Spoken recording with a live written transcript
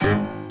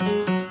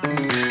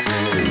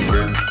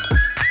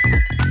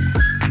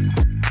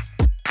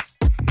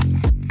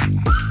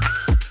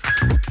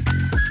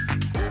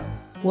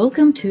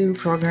Welcome to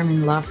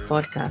Programming Love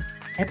Podcast,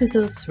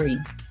 Episode 3.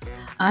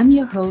 I'm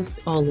your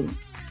host, Ollie.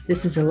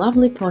 This is a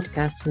lovely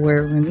podcast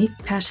where we meet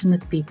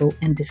passionate people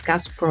and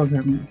discuss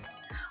programming.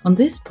 On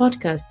this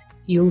podcast,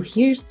 you'll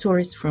hear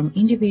stories from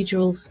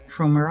individuals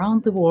from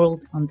around the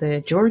world on their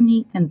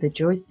journey and the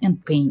joys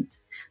and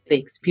pains they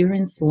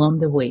experience along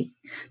the way,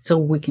 so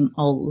we can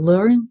all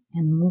learn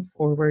and move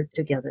forward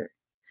together.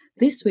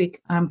 This week,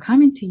 I'm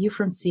coming to you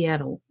from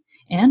Seattle,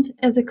 and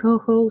as a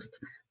co-host,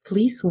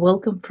 please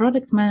welcome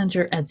Product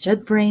Manager at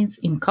JetBrains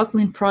in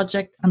Kotlin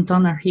project,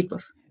 Anton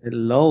Arhipov.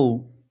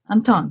 Hello.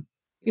 Anton,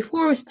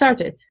 before we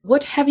started,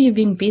 what have you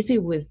been busy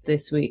with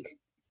this week?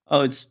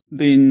 Oh, it's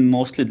been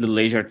mostly the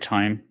leisure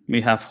time.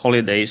 We have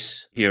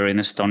holidays here in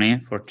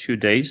Estonia for 2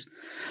 days,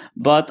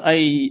 but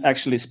I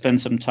actually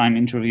spent some time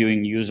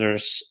interviewing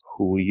users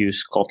who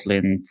use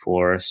Kotlin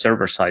for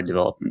server-side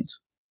development.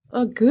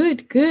 Oh,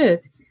 good.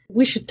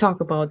 We should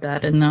talk about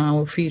that in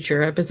our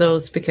future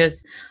episodes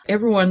because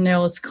everyone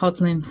knows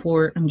Kotlin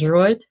for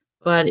Android,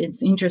 but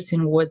it's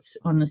interesting what's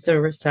on the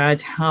server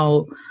side,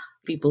 how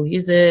people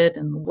use it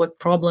and what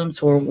problems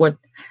or what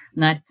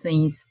nice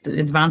things, the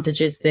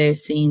advantages they're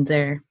seeing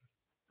there.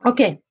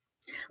 Okay,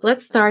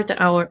 let's start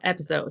our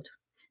episode.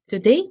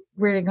 Today,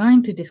 we're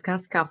going to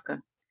discuss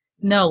Kafka.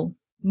 No,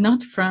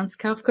 not Franz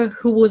Kafka,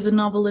 who was a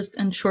novelist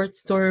and short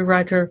story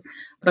writer,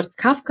 but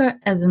Kafka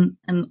as an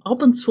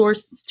open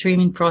source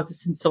streaming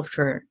processing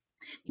software.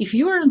 If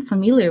you are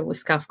unfamiliar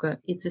with Kafka,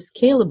 it's a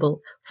scalable,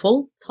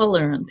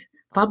 fault-tolerant,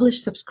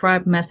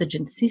 publish-subscribe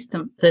messaging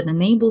system that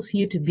enables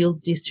you to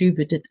build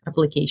distributed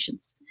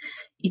applications.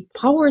 It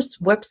powers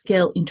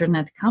web-scale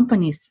internet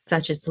companies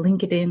such as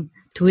LinkedIn,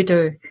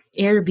 Twitter,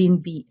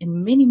 Airbnb,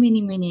 and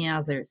many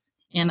others.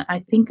 And I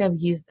think I've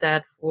used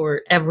that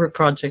for every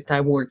project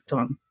I worked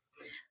on.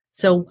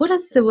 So what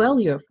is the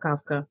value of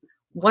Kafka?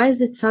 Why is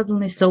it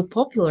suddenly so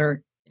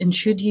popular? And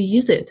should you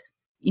use it?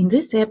 In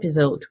this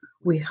episode,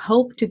 we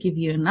hope to give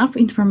you enough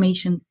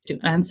information to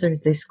answer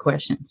these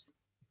questions.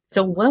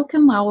 So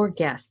welcome our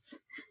guests,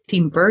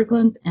 Tim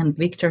Berglund and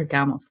Victor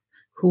Gamov,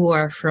 who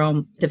are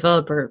from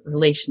Developer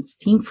Relations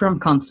team from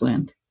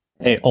Confluent.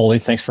 Hey, Ollie,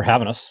 thanks for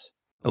having us.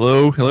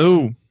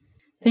 Hello.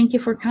 Thank you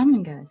for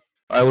coming, guys.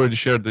 I already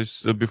shared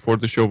this before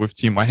the show with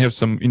Tim. I have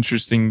some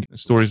interesting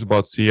stories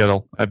about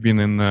Seattle. I've been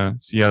in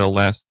Seattle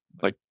last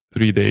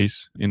 3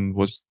 days in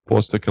was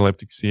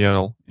post-apocalyptic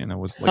Seattle, and I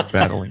was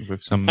battling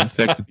with some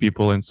infected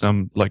people and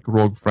some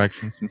rogue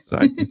fractions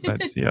inside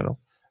Seattle.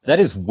 That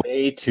is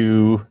way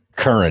too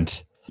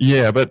current.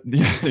 Yeah, but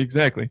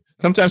exactly.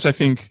 Sometimes I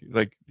think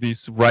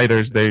these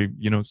writers, they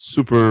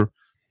super.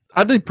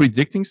 Are they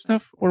predicting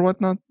stuff or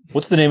whatnot?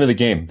 What's the name of the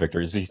game,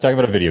 Victor? He's talking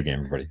about a video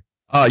game, everybody.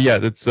 Yeah,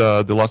 that's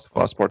The Last of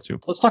Us Part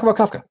 2. Let's talk about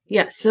Kafka.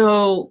 Yeah,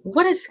 so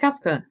what is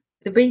Kafka?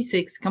 The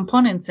basics,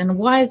 components, and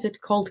why is it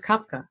called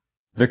Kafka?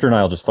 Victor and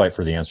I will just fight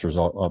for the answers.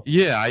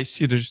 Yeah, I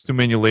see there's too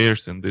many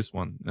layers in this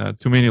one.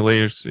 Too many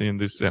layers in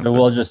this answer.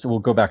 So we'll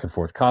go back and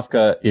forth.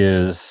 Kafka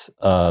is,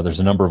 there's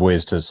a number of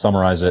ways to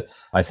summarize it.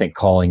 I think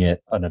calling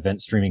it an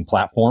event streaming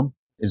platform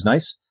is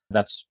nice.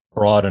 That's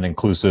broad and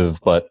inclusive,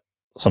 but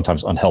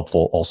sometimes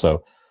unhelpful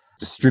also.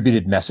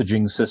 Distributed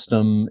messaging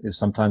system is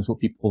sometimes what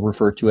people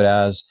refer to it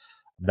as.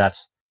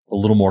 That's a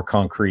little more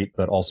concrete,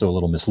 but also a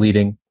little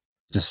misleading.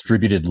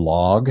 Distributed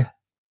log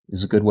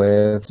is a good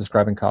way of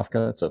describing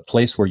Kafka. It's a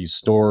place where you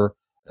store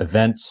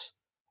events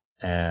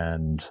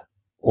and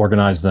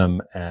organize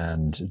them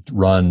and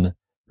run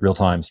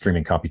real-time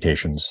streaming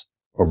computations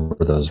over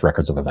those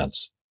records of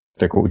events.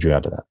 Vic, what would you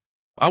add to that?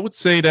 I would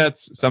say that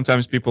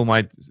sometimes people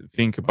might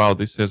think about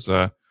this as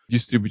a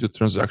distributed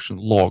transaction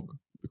log,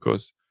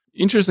 because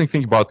interesting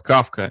thing about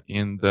Kafka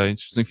and the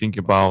interesting thing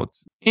about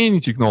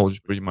any technology,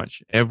 pretty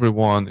much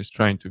everyone is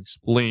trying to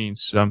explain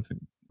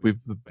something with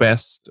the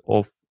best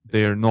of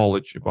their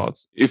knowledge about.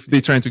 If they're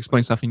trying to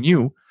explain something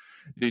new,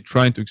 they're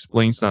trying to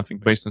explain something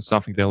based on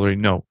something they already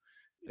know.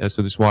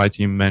 So that's why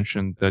Tim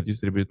mentioned the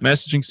distributed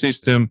messaging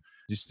system,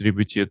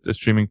 distributed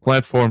streaming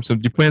platform. So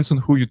it depends on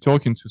who you're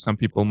talking to. Some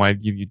people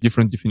might give you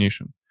different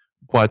definition.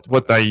 But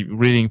what I'm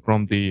reading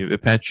from the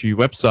Apache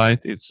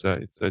website, it's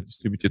a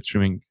distributed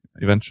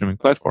event streaming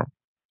platform.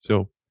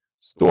 So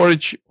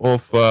storage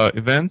of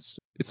events,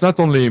 it's not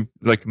only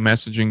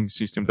messaging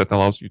system that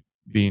allows you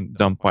being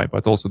dumb pipe,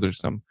 but also there's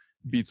some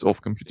bits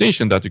of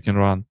computation that you can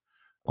run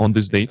on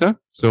this data.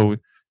 So,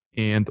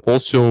 and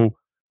also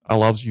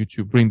allows you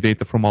to bring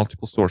data from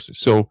multiple sources.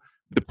 So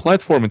the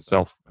platform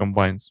itself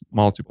combines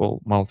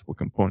multiple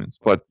components.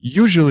 But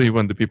usually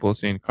when the people are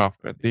saying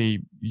Kafka, they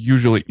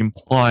usually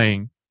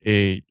implying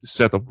a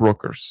set of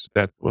brokers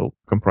that will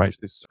comprise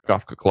this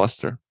Kafka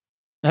cluster.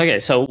 Okay,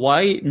 so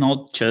why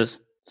not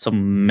just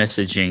some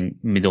messaging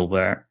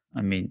middleware?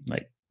 I mean,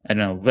 I don't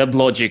know,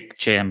 WebLogic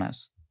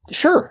JMS.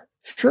 Sure.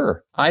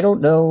 I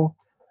don't know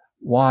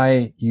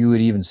why you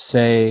would even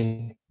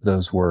say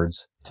those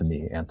words to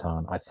me,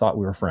 Anton. I thought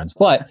we were friends,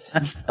 but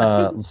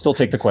let's still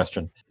take the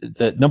question.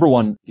 Number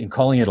one, in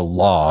calling it a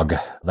log,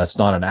 that's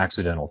not an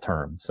accidental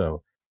term.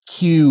 So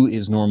queue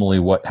is normally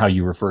how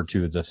you refer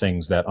to the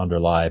things that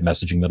underlie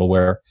messaging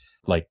middleware.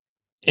 Like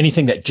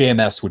anything that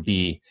JMS would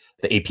be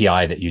the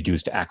API that you'd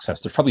use to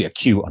access. There's probably a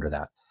queue under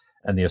that.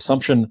 And the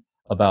assumption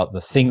about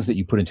the things that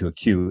you put into a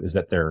queue is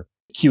that their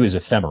queue is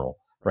ephemeral,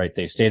 right?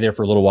 They stay there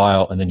for a little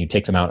while and then you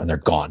take them out and they're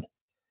gone.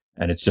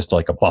 And it's just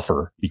like a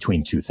buffer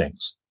between two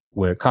things.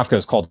 Where Kafka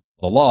is called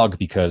a log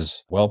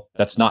because, well,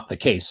 that's not the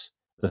case.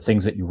 The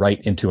things that you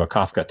write into a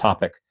Kafka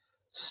topic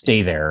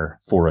stay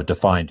there for a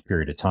defined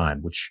period of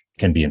time, which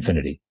can be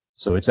infinity.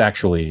 So it's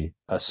actually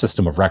a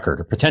system of record,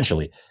 or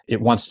potentially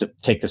it wants to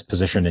take this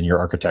position in your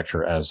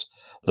architecture as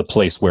the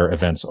place where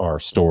events are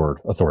stored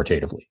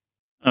authoritatively.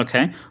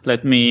 Okay,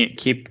 let me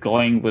keep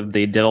going with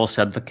the devil's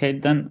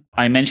advocate then.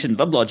 I mentioned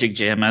WebLogic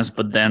JMS,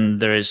 but then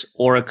there is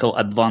Oracle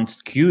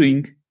Advanced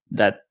Queuing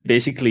that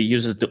basically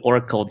uses the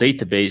Oracle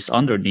database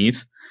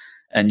underneath,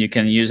 and you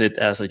can use it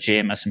as a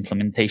JMS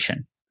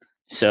implementation.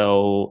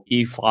 So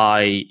if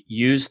I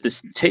use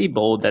this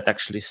table that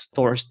actually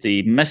stores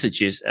the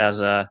messages as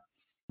a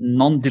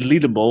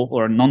non-deletable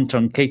or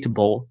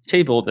non-truncatable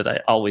table that I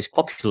always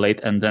populate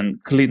and then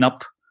clean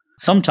up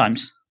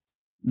sometimes,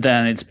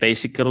 then it's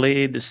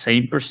basically the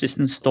same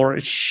persistent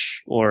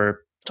storage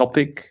or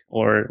topic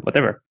or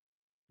whatever.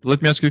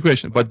 Let me ask you a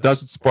question, but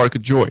does it spark a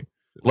joy?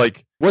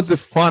 Like, what's the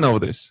fun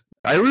of this?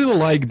 I really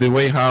like the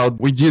way how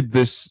we did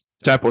this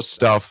type of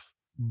stuff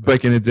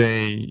back in the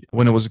day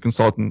when I was a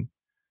consultant.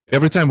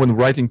 Every time when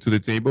writing to the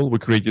table, we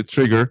create a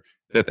trigger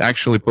that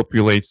actually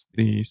populates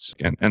these,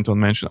 and Anton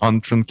mentioned,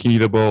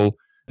 untruncatable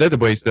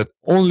database that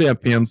only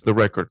appends the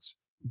records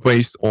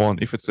based on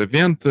if it's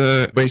event,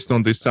 based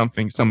on this some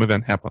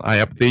event happened. I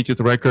updated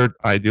the record,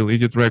 I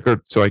deleted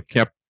record, so I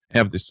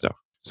have this stuff.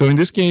 So in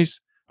this case,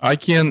 I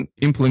can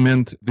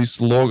implement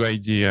this log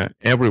idea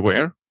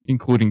everywhere,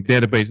 including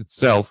database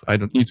itself. I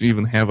don't need to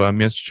even have a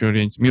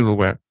message-oriented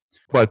middleware.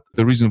 But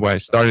the reason why I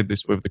started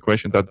this with the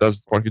question that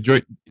does spark a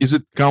joy, is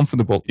it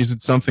comfortable? Is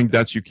it something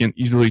that you can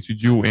easily to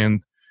do?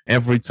 And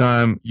every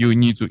time you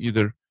need to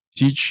either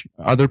teach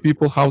other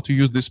people how to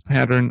use this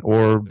pattern,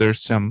 or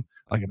there's some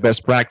like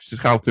best practices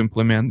how to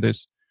implement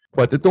this.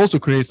 But it also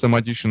creates some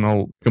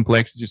additional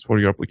complexities for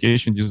your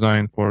application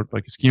design, for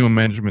like schema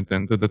management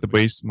and the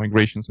database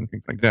migrations and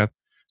things like that.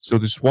 So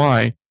this is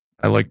why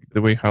I like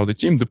the way how the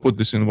team they put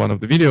this in one of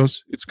the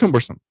videos. It's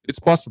cumbersome. It's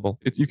possible.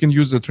 You can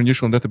use the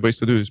traditional database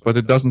to do this, but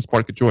it doesn't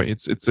spark a joy.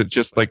 It's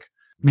just like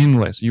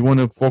meaningless. You want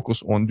to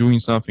focus on doing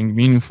something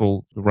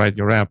meaningful to write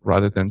your app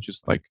rather than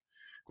just like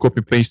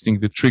copy pasting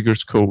the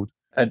triggers code.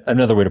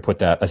 Another way to put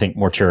that, I think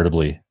more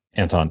charitably,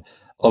 Anton,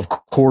 of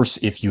course,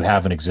 if you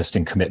have an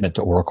existing commitment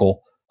to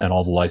Oracle and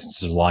all the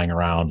licenses are lying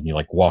around and you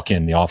like walk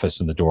in the office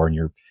and the door and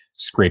you're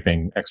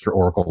scraping extra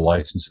Oracle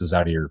licenses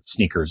out of your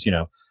sneakers,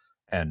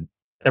 and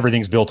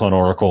everything's built on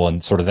Oracle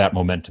and sort of that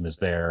momentum is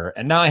there.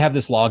 And now I have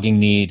this logging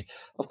need.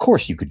 Of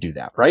course you could do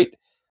that, right?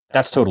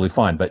 That's totally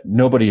fine. But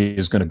nobody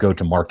is going to go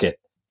to market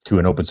to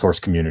an open source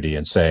community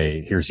and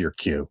say, here's your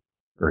queue,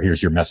 or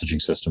here's your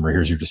messaging system, or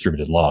here's your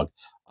distributed log.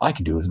 I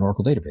can do it with an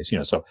Oracle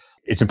database, So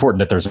it's important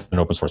that there's an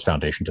open source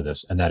foundation to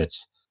this and that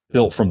it's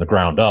built from the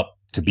ground up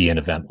to be an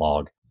event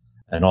log,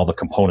 and all the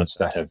components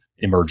that have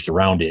emerged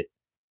around it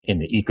in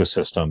the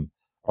ecosystem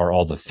are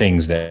all the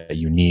things that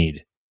you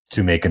need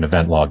to make an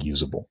event log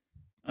usable.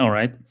 All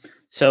right.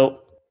 So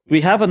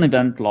we have an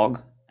event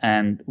log,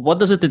 and what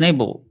does it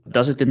enable?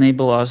 Does it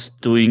enable us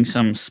doing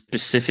some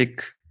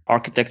specific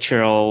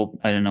architectural,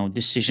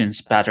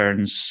 decisions,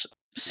 patterns,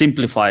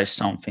 simplify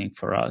something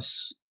for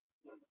us?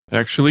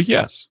 Actually,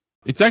 yes.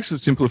 It actually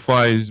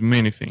simplifies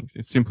many things.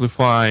 It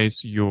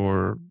simplifies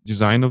your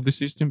design of the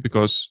system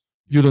because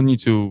you don't need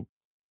to.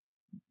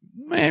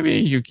 Maybe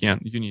you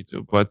need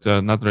to, but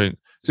not really.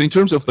 So in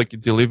terms of like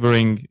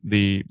delivering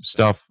the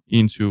stuff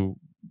into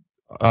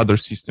other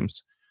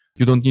systems,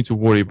 you don't need to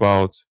worry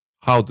about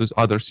how those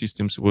other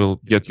systems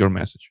will get your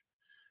message,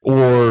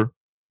 or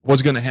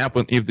what's going to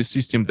happen if the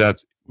system that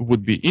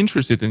would be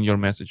interested in your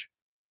message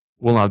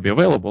will not be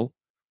available.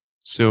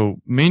 So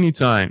many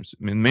times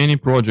in many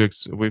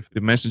projects with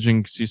the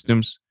messaging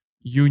systems,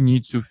 you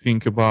need to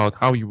think about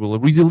how you will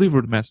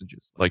redeliver the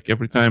messages. Like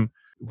every time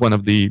one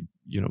of the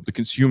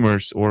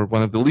consumers or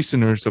one of the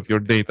listeners of your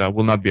data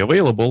will not be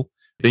available,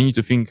 they need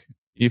to think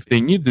if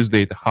they need this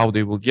data, how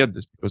they will get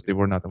this because they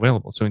were not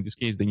available. So in this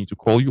case, they need to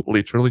call you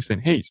literally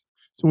saying, hey,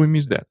 so we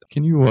missed that.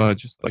 Can you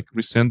just like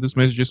resend these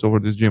messages over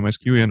this GMS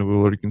queue and we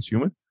will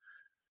reconsume it?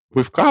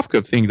 With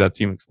Kafka thing that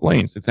team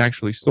explains, it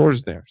actually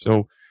stores there.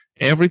 So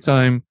every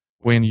time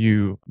when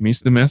you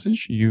miss the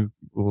message, you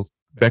will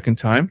back in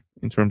time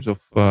in terms of,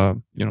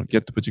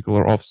 get the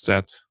particular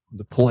offset,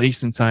 the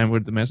place and time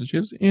where the message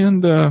is,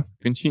 and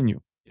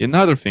continue.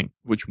 Another thing,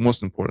 which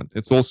most important,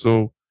 it's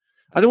also,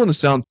 I don't want to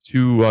sound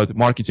too the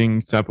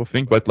marketing type of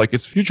thing, but like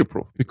it's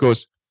future-proof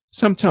because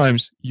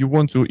sometimes you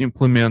want to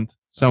implement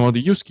some of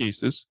the use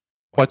cases,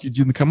 but you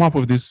didn't come up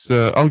with this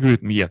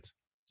algorithm yet.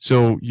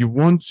 So you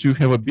want to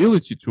have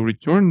ability to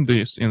return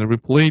this and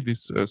replay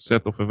this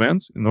set of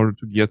events in order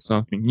to get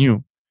something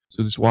new.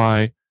 So this is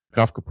why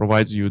Kafka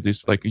provides you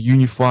this like a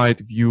unified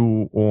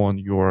view on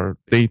your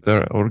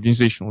data,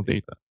 organizational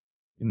data.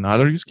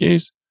 Another use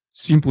case,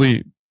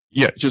 simply,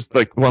 just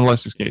like one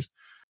last use case.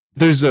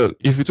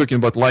 if we're talking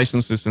about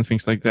licenses and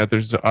things like that,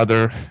 there's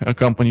a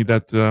company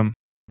that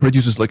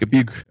produces like a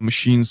big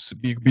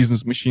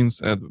business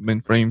machines and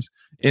mainframes.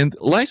 And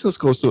license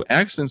cost to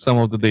access some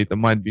of the data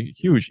might be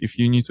huge. If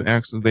you need to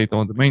access data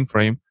on the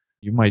mainframe,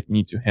 you might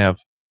need to have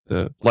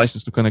the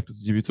license to connect to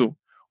the DB2.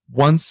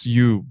 Once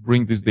you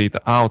bring this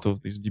data out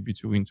of this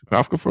DB2 into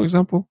Kafka, for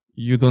example,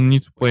 you don't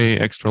need to pay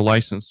extra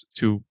license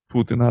to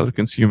put another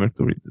consumer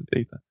to read this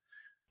data.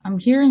 I'm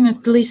hearing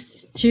at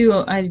least two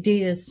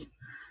ideas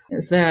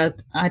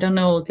that, I don't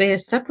know, they are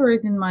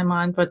separate in my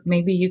mind, but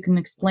maybe you can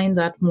explain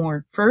that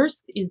more.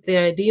 First is the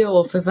idea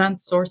of event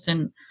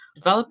sourcing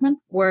development,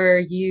 where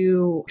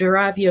you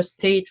derive your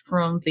state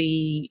from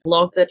the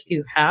log that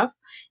you have.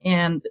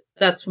 And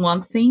that's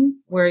one thing,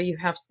 where you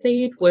have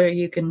state, where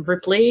you can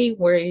replay,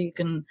 where you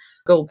can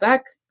go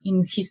back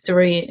in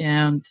history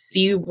and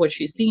see what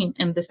you've seen.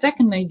 And the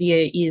second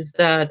idea is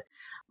that,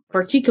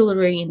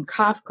 particularly in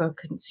Kafka,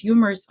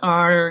 consumers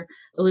are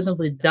a little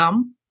bit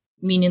dumb,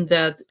 meaning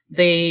that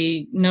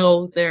they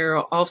know their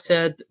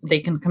offset, they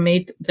can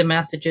commit the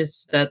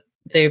messages that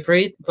they've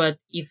read, but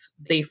if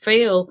they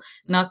fail,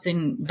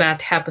 nothing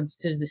bad happens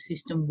to the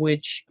system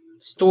which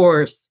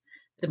stores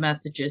the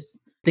messages.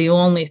 The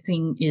only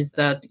thing is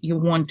that you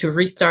want to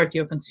restart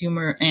your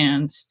consumer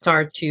and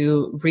start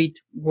to read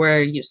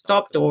where you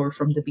stopped, or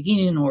from the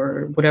beginning,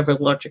 or whatever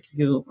logic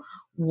you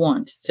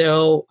want.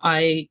 So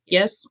I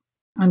guess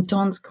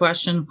Anton's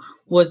question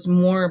was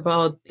more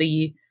about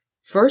the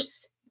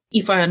first,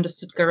 if I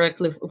understood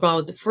correctly,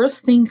 about the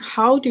first thing.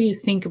 How do you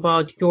think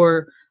about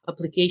your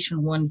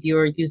application when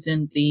you're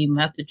using the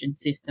messaging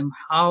system?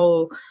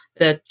 How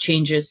that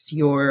changes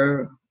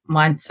your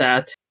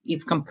mindset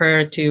if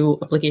compared to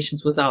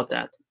applications without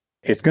that?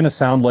 It's going to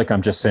sound like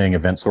I'm just saying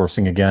event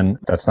sourcing again.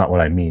 That's not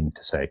what I mean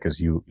to say, because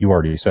you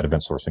already said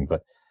event sourcing,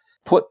 but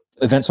put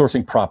event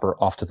sourcing proper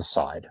off to the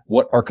side.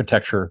 What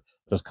architecture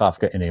does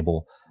Kafka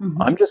enable?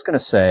 Mm-hmm. I'm just going to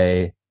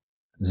say,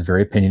 it's a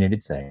very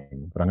opinionated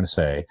thing, but I'm going to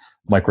say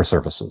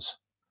microservices.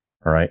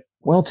 All right.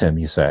 Well, Tim,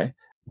 you say,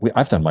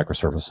 I've done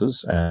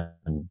microservices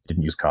and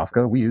didn't use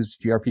Kafka. We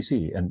used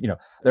gRPC. And,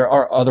 there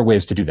are other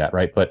ways to do that,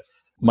 right? But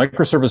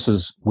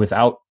microservices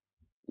without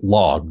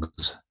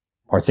logs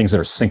are things that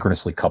are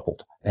synchronously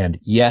coupled. And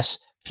yes,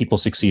 people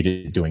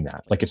succeeded at doing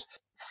that. Like, it's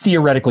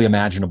theoretically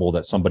imaginable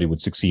that somebody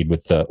would succeed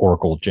with the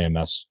Oracle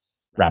JMS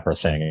wrapper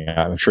thing.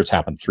 I'm sure it's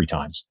happened 3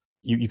 times.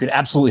 You could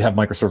absolutely have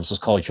microservices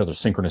call each other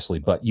synchronously,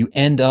 but you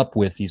end up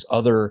with these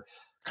other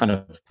kind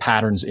of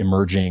patterns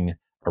emerging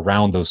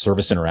around those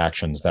service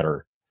interactions that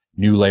are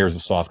new layers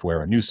of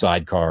software and new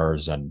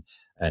sidecars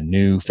and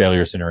new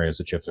failure scenarios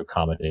that you have to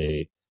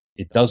accommodate.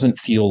 It doesn't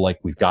feel like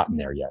we've gotten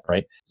there yet,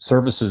 right?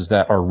 Services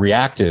that are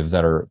reactive,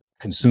 that are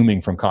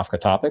consuming from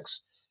Kafka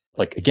topics.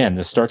 Like, again,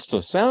 this starts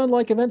to sound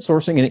like event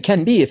sourcing, and it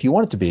can be if you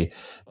want it to be,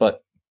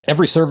 but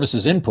every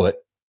service's input,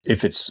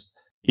 if it's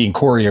being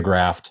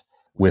choreographed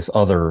with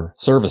other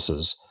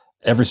services,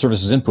 every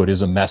service's input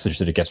is a message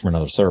that it gets from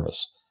another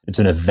service. It's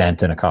an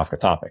event in a Kafka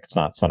topic. It's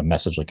not a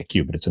message like a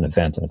queue, but it's an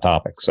event in a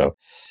topic. So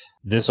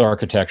this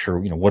architecture,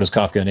 what does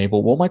Kafka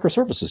enable? Well,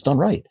 microservices done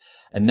right.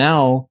 And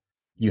now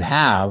you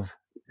have,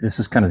 this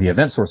is kind of the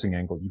event sourcing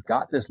angle. You've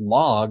got this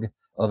log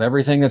of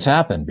everything that's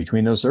happened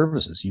between those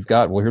services. You've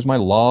got, well, here's my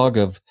log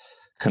of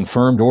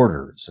confirmed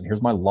orders, and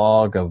here's my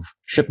log of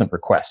shipment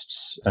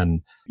requests.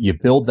 And you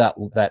build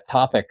that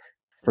topic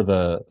for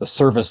the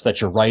service that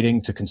you're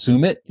writing to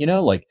consume it.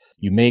 Like,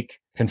 you make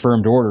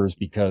confirmed orders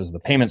because the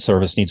payment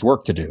service needs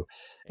work to do.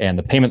 And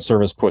the payment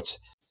service puts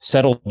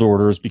settled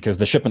orders because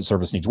the shipment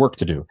service needs work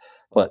to do.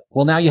 But,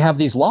 well, now you have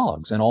these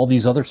logs, and all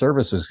these other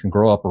services can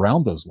grow up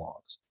around those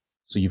logs.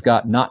 So you've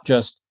got not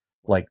just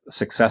like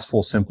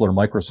successful, simpler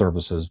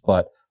microservices,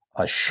 but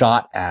a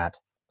shot at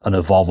an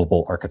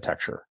evolvable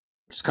architecture.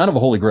 It's kind of a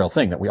holy grail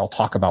thing that we all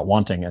talk about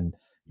wanting and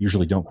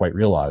usually don't quite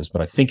realize,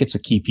 but I think it's a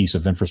key piece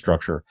of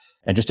infrastructure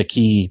and just a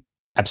key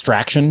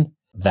abstraction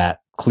that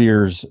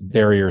clears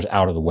barriers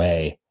out of the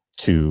way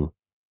to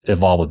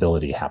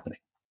evolvability happening.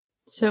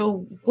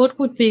 So what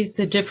would be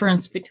the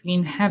difference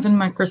between having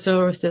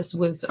microservices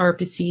with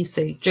RPC,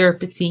 say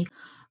gRPC,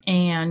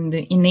 and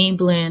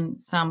enabling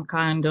some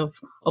kind of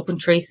open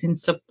tracing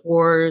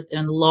support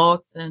and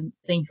logs and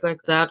things like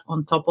that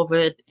on top of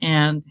it,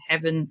 and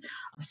having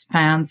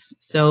spans?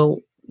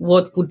 So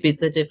what would be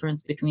the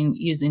difference between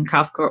using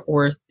Kafka,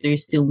 or do you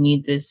still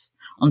need this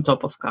on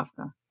top of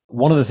Kafka?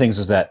 One of the things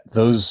is that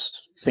those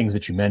things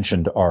that you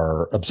mentioned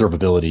are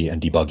observability and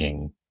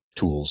debugging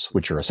tools,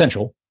 which are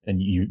essential. And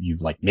you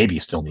like maybe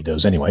still need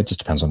those anyway. It just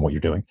depends on what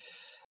you're doing.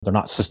 They're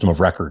not system of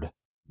record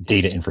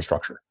data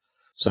infrastructure.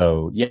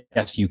 So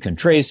yes, you can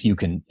trace, you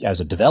can,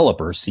 as a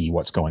developer, see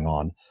what's going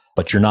on,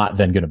 but you're not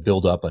then going to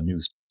build up a new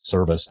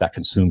service that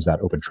consumes that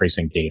open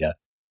tracing data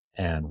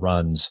and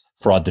runs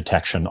fraud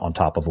detection on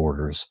top of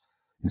orders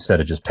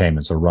instead of just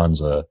payments, or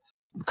runs a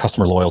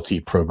customer loyalty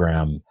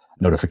program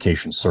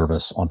notification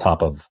service on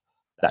top of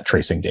that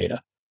tracing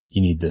data.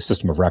 You need the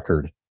system of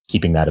record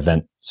keeping that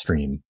event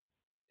stream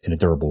in a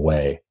durable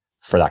way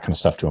for that kind of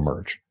stuff to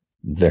emerge.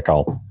 Vic,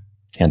 I'll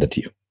hand it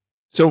to you.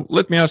 So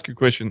let me ask you a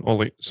question,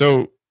 Oli.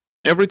 So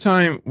Every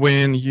time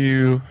when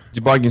you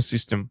debugging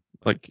system,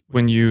 like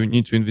when you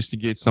need to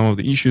investigate some of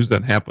the issues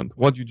that happened,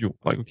 what you do?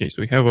 Like, okay,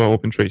 so you have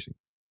open tracing,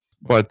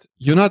 but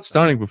you're not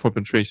starting with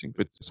open tracing,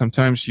 but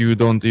sometimes you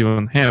don't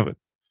even have it.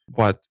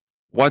 But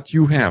what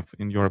you have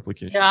in your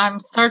application? Yeah,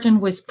 I'm starting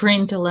with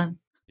println.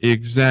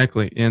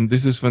 Exactly. And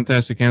this is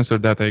fantastic answer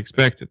that I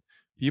expected.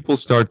 People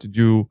start to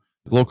do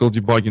local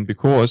debugging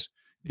because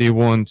they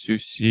want to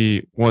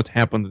see what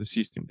happened to the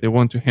system. They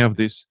want to have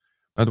this,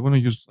 I don't want to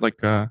use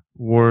like a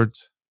word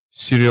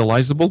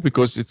serializable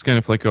because it's kind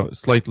of like a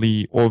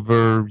slightly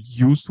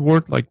overused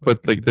word, like,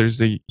 but like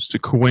there's a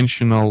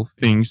sequential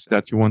things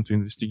that you want to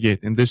investigate.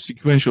 And this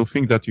sequential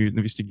thing that you're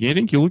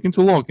investigating, you look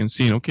into log and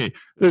seeing, okay,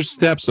 there's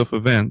steps of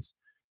events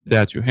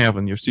that you have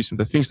in your system,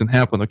 the things that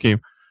happen. Okay,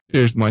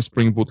 here's my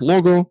Spring Boot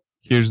logo.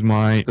 Here's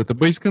my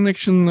database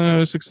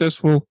connection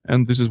successful.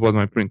 And this is what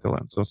my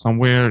println. So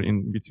somewhere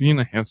in between,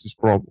 I have this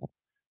problem.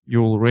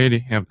 You already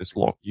have this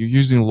log. You're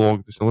using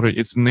log. This already,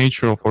 it's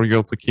natural for your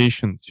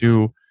application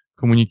to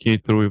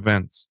communicate through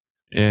events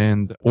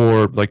and,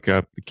 or like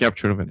a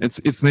capture event.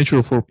 It's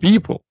natural for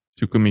people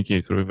to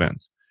communicate through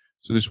events.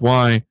 So this is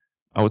why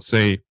I would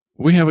say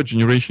we have a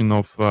generation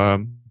of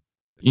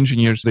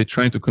engineers. They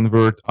try to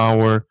convert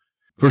our,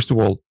 first of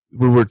all,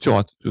 we were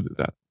taught to do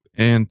that.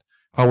 And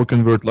how we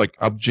convert like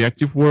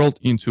objective world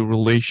into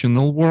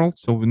relational world.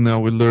 So now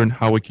we learn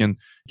how we can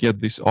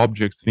get these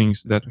object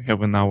things that we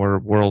have in our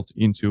world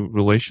into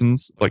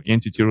relations, like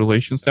entity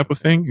relations type of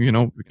thing. You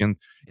know, we can,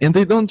 and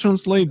they don't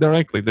translate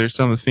directly. There's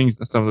some of the things,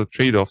 some of the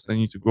trade-offs I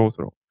need to go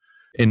through.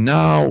 And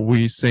now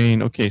we're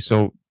saying, okay,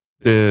 so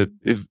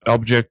if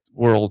object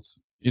world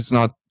is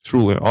not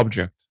truly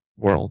object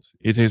world,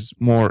 it is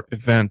more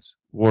event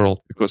world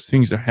because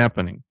things are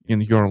happening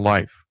in your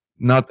life.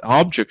 Not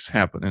objects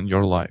happen in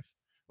your life,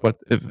 but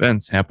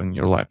events happen in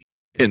your life.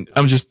 And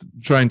I'm just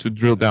trying to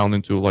drill down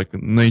into like a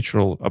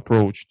natural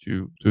approach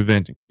to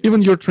eventing.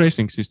 Even your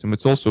tracing system,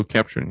 it's also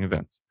capturing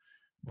events,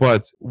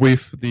 but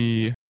with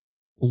the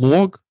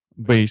log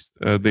based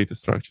data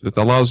structure that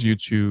allows you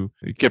to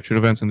capture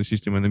events in the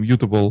system in a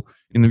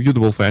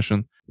mutable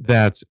fashion,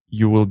 that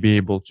you will be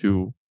able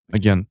to,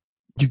 again,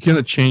 you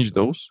cannot change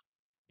those.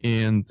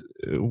 And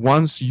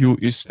once you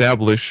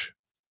establish,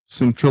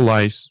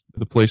 centralize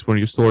the place where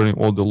you're storing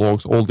all the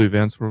logs, all the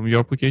events from your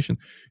application,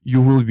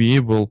 you will be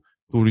able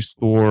to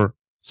restore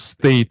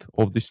state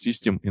of the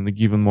system in a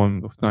given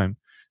moment of time,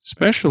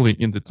 especially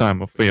in the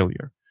time of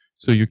failure.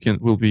 So you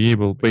will be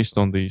able, based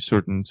on the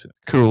certain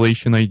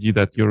correlation ID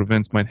that your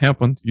events might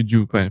happen, you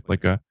do kind of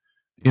like a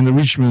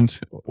enrichment,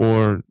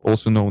 or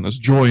also known as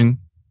join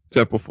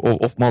type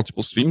of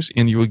multiple streams,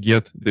 and you will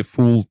get the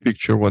full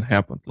picture what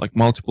happened, like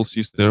multiple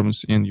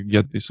systems, and you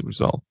get this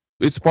result.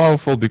 It's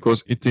powerful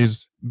because it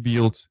is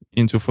built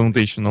into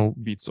foundational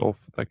bits of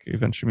like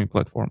event streaming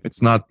platform.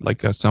 It's not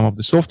like some of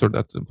the software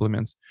that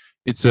implements.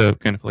 It's a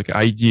kind of like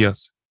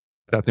ideas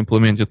that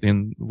implemented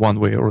in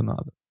one way or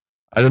another.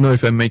 I don't know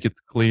if I make it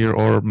clear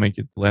or make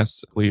it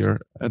less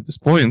clear at this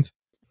point.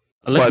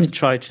 Let me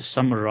try to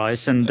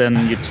summarize, and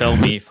then you tell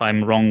me if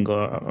I'm wrong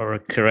or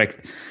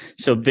correct.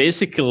 So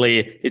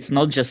basically, it's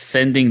not just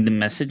sending the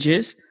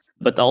messages,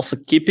 but also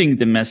keeping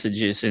the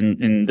messages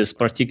in this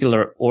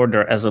particular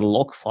order as a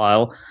log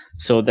file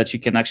so that you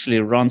can actually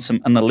run some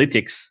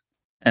analytics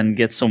and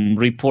get some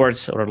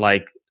reports or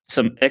like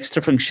some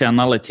extra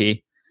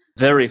functionality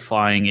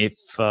verifying if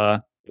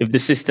the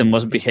system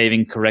was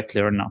behaving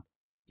correctly or not.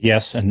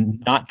 Yes,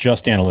 and not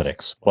just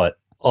analytics, but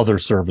other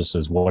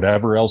services,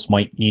 whatever else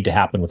might need to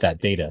happen with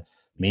that data.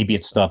 Maybe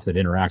it's stuff that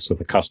interacts with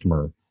the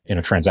customer in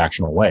a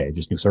transactional way,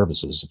 just new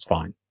services. It's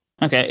fine.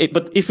 Okay,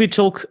 but if we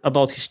talk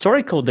about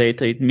historical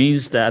data, it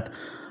means that,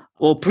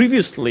 well,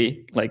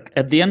 previously, like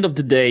at the end of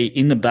the day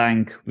in the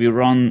bank, we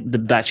run the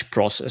batch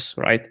process,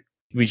 right?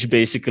 Which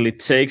basically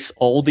takes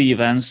all the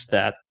events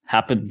that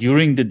happened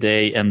during the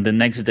day, and the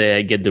next day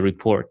I get the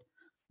report.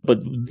 But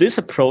this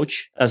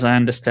approach, as I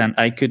understand,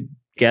 I could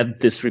get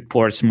these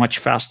reports much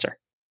faster.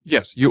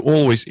 Yes, you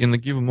always, in a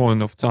given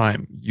moment of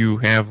time, you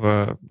have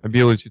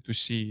ability to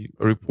see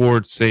a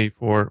report, say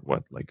for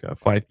what, like a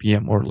 5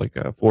 p.m. or like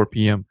a 4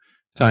 p.m.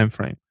 time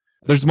frame.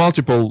 There's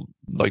multiple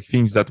like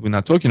things that we're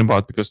not talking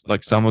about because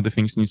like some of the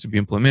things needs to be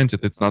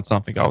implemented. It's not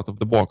something out of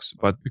the box,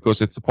 but because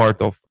it's a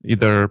part of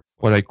either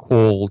what I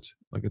called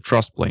like a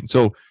trust plane.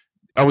 So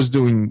I was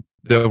doing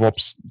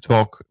DevOps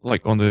talk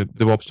like on the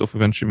DevOps of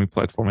event streaming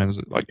platform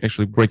and like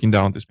actually breaking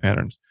down these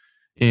patterns.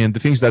 And the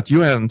things that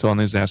you, Anton,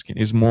 is asking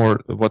is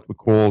more what we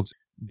called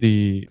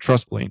the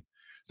trust plane.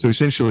 So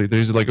essentially, there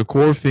is like a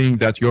core thing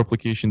that your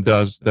application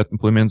does that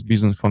implements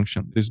business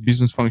function. This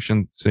business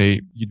function,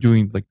 say you're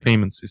doing like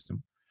payment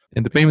system,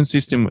 and the payment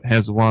system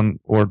has one,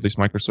 or this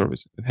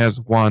microservice, it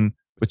has one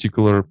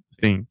particular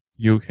thing.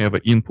 You have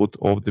an input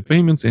of the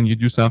payments and you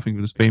do something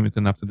with this payment,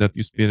 and after that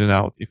you spit it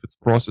out if it's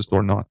processed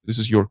or not. This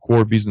is your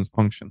core business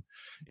function.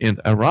 And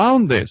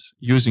around this,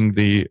 using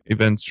the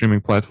event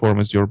streaming platform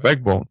as your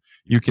backbone,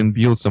 you can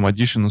build some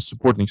additional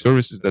supporting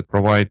services that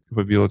provide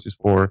capabilities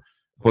for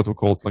what we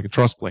call like a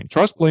trust plane.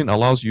 Trust plane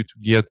allows you to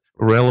get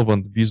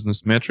relevant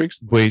business metrics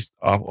based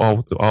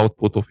off the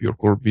output of your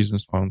core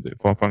business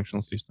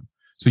functional system.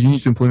 So you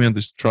need to implement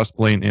this trust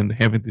plane and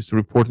having this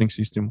reporting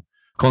system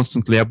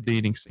constantly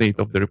updating state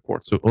of the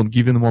report. So on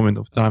given moment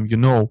of time, you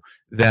know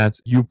that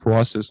you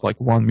process like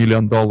 $1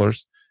 million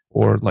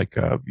or like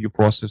you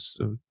process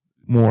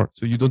more.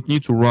 So you don't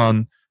need to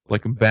run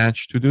like a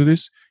batch to do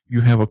this.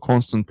 You have a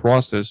constant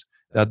process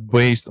that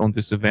based on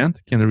this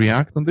event can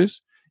react on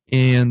this,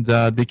 and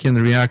they can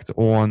react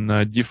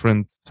on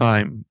different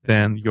time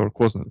than your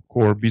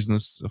core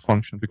business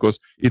function, because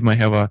it might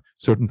have a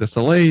certain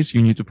SLAs.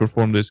 You need to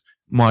perform this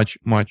much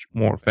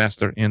more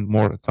faster and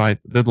more tight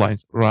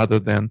deadlines rather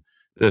than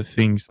the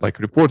things like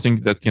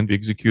reporting that can be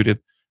executed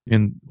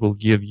and will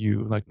give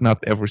you like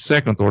not every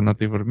second or not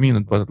every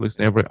minute, but at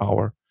least every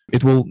hour.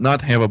 It will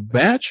not have a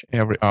batch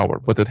every hour,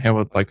 but it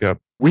have like a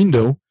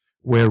window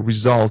where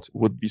result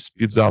would be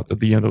speeds out at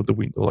the end of the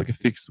window, like a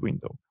fixed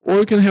window. Or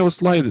you can have a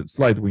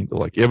slide window,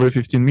 like every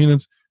 15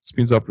 minutes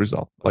speeds up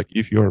result. Like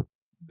if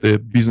the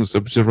business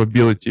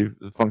observability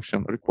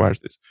function requires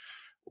this.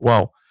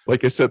 Wow.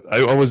 Like I said,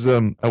 I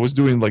was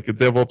doing like a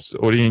DevOps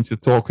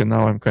oriented talk, and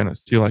now I'm kind of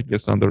still, I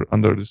guess,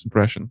 under this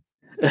impression.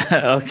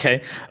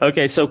 Okay.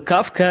 So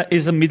Kafka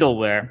is a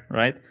middleware,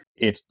 right?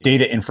 It's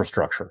data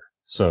infrastructure.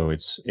 So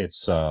it's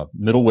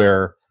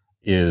middleware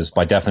is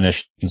by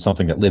definition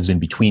something that lives in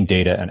between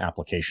data and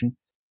application.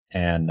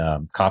 And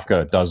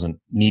Kafka doesn't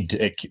need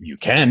to, you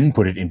can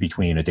put it in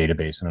between a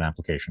database and an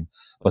application,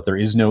 but there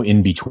is no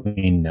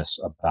in-betweenness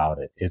about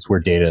it. It's where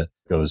data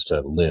goes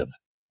to live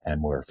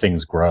and where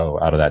things grow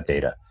out of that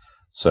data.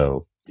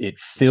 So it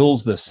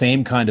fills the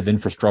same kind of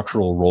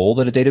infrastructural role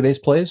that a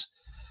database plays,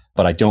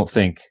 but I don't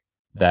think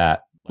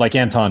that, like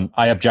Anton,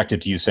 I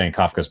objected to you saying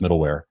Kafka's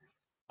middleware.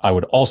 I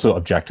would also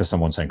object to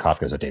someone saying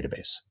Kafka is a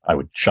database. I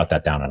would shut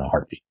that down in a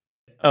heartbeat.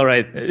 All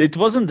right. It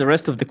wasn't the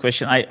rest of the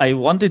question. I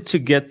wanted to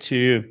get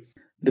to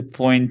the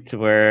point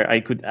where I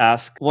could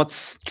ask what's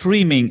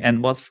streaming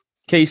and what's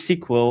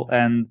KSQL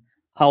and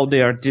how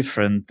they are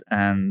different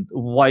and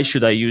why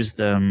should I use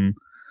them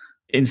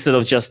instead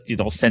of just,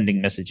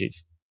 sending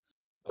messages.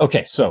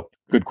 Okay. So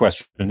good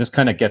question. And this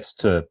kind of gets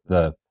to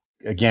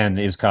again,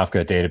 is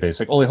Kafka a database?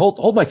 Like, Oli,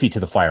 hold my feet to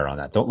the fire on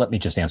that. Don't let me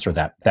just answer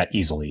that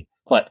easily.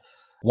 But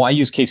why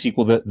use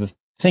KSQL? The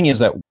thing is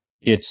that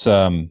it's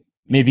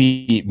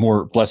maybe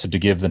more blessed to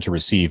give than to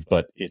receive,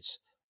 but it's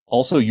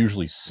also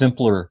usually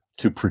simpler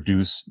to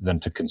produce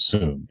than to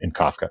consume in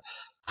Kafka.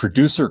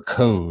 Producer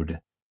code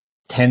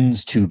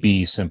tends to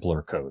be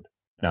simpler code.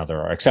 Now,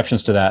 there are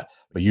exceptions to that,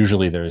 but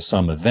usually there is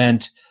some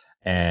event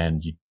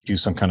and you do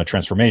some kind of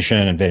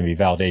transformation and maybe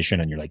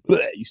validation and you're like,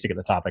 you stick at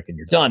the topic and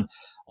you're done.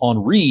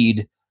 On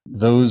read,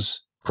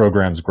 those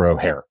programs grow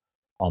hair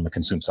on the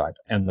consume side.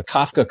 And the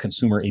Kafka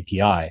consumer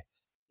API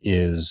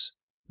is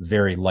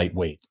very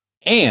lightweight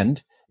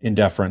and, in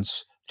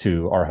deference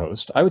to our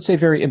host, I would say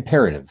very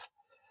imperative.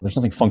 There's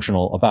nothing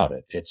functional about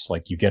it. It's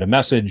like you get a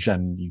message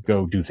and you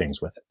go do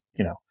things with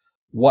it.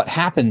 What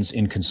happens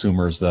in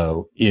consumers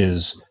though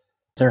is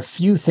there are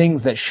few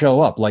things that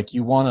show up. Like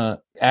you want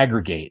to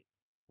aggregate.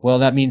 Well,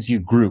 that means you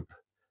group,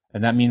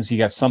 and that means you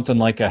got something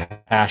like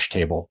a hash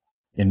table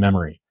in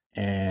memory.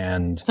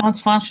 And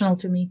sounds functional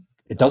to me.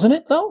 It doesn't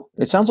it though?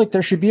 It sounds like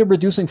there should be a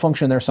reducing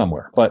function there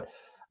somewhere, but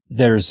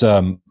there's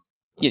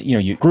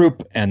you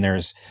group and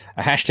there's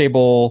a hash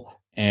table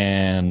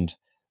and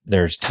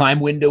there's time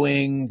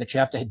windowing that you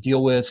have to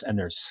deal with, and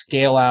there's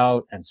scale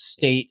out and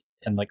state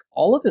and like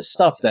all of this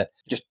stuff that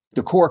just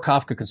the core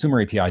Kafka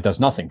consumer API does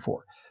nothing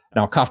for.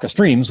 Now, Kafka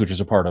Streams, which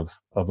is a part of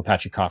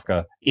Apache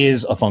Kafka,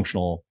 is a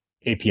functional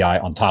API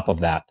on top of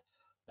that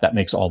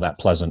makes all that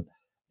pleasant.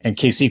 And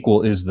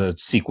KSQL is the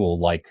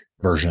SQL-like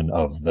version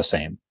of the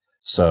same.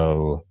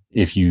 So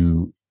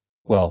you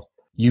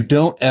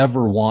don't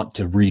ever want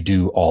to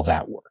redo all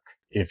that work.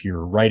 If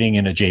you're writing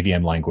in a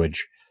JVM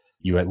language,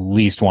 you at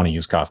least want to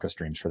use Kafka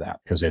Streams for that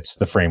because it's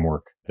the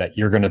framework that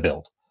you're going to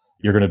build.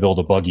 You're going to build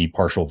a buggy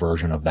partial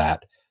version of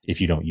that if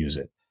you don't use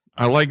it.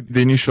 I like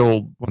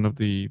one of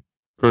the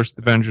first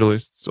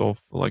evangelists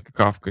of like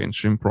Kafka and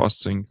stream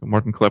processing.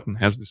 Martin Kleppmann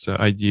has this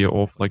idea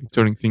of like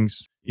turning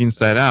things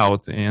inside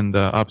out and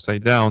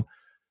upside down.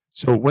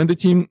 So when the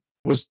team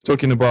was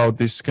talking about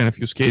this kind of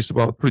use case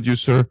about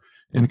producer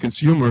and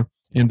consumer,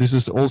 and this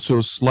is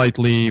also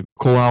slightly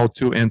call out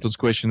to Anton's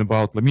question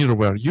about the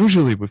middleware.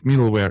 Usually with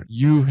middleware,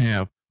 you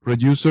have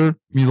producer,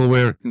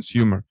 middleware,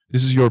 consumer.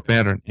 This is your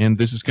pattern. And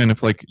this is kind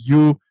of like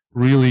you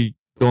really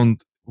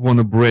don't want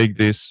to break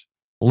this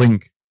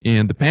link.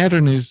 And the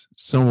pattern is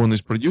someone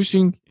is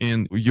producing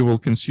and you will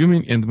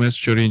consuming and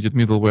message-oriented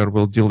middleware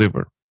will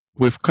deliver.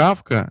 With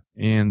Kafka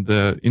and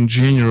in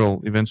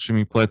general event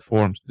streaming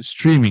platforms, the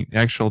streaming,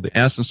 the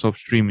essence of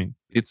streaming,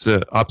 it's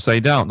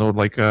upside down or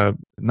like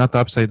not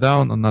upside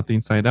down or not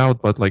inside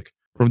out, but like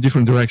from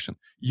different direction.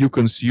 You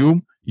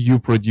consume, you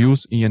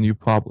produce, and you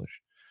publish,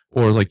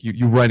 or like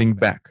you writing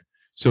back.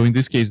 So in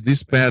this case,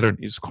 this pattern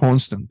is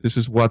constant. This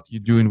is what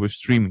you're doing with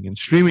streaming. And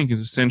streaming is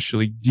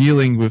essentially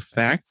dealing with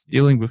facts,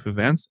 dealing with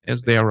events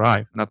as they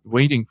arrive, not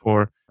waiting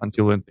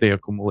until they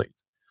accumulate.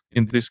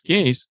 in this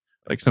case,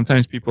 like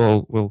sometimes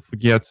people will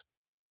forget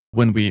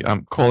when we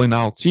calling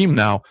our team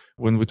now,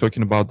 when we're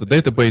talking about the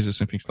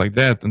databases and things like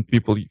that, and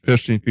people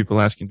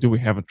asking, do we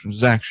have a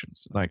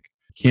transactions? Like,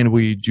 can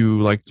we do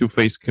like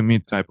two-phase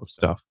commit type of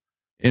stuff?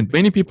 And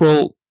many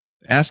people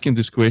asking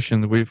this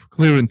question with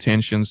clear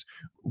intentions,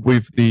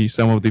 with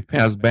some of the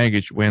past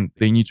baggage when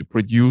they need to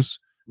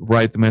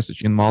write the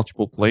message in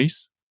multiple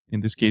places.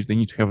 In this case, they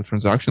need to have a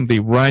transaction. They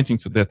write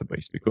into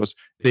database because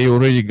they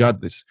already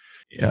got this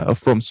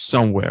from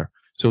somewhere.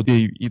 So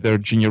they either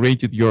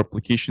generated your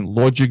application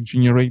logic,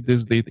 generate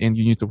this data, and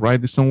you need to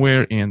write this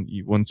somewhere, and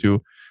you want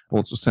to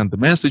also send the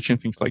message and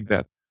things like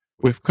that.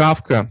 With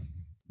Kafka,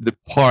 the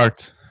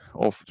part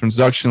of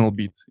transactional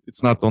bit,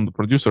 it's not on the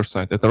producer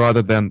side, that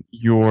rather than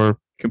your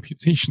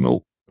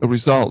computational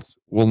results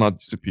will not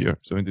disappear.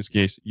 So in this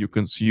case, you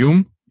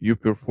consume, you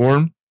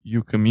perform,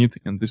 you commit,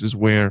 and this is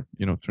where,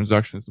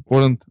 transaction is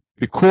important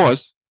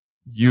because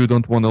you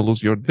don't want to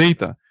lose your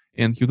data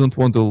and you don't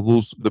want to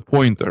lose the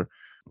pointer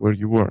where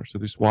you were. So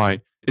this is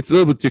why it's a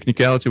little bit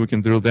technicality. We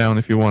can drill down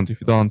if you want. If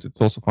you don't, it's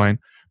also fine.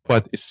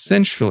 But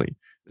essentially,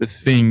 the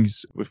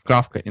things with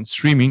Kafka and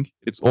streaming,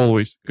 it's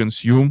always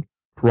consume,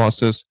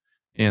 process,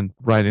 and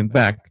writing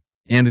back.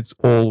 And it's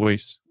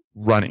always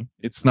running.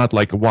 It's not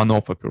like a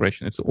one-off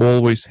operation. It's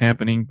always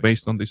happening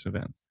based on this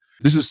event.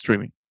 This is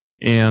streaming.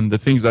 And the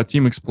things that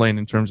Tim explained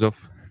in terms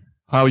of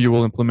how you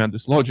will implement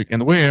this logic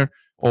and where,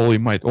 Oli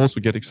might also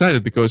get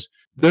excited because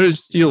there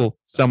is still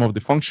some of the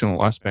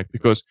functional aspect,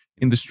 because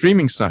in the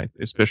streaming side,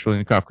 especially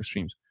in Kafka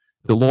streams,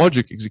 the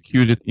logic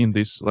executed in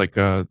this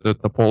the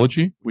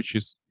topology, which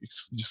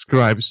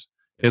describes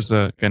as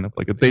a kind of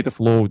like a data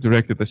flow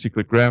directed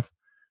acyclic graph,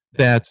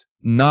 that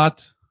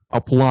not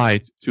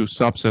applied to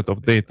subset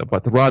of data,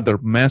 but rather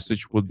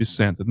message would be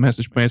sent, a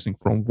message passing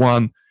from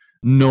one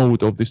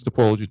node of this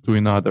topology to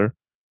another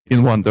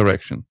in one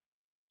direction.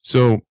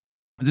 So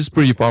this is a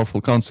pretty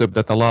powerful concept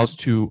that allows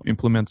to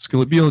implement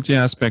scalability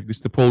aspect. This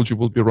topology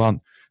will be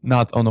run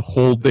not on a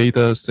whole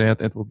data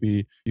set.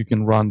 You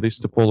can run this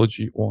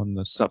topology on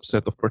a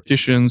subset of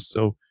partitions.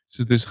 So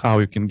this is how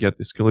you can get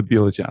the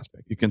scalability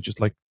aspect. You can just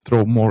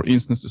throw more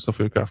instances of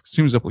your Kafka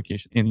Streams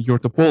application, and your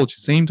topology,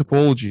 same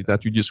topology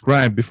that you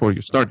described before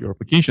you start your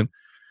application,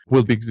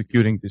 will be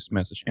executing this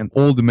message, and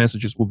all the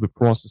messages will be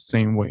processed the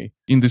same way.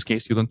 In this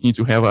case, you don't need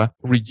to have a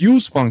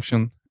reduce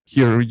function.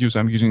 Here, reduce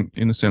I'm using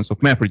in the sense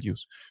of map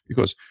reduce,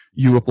 because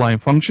you apply a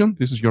function.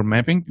 This is your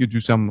mapping. You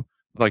do some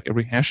a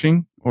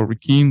rehashing or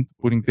rekeying,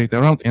 putting data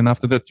around, and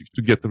after that,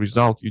 to get the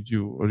result, you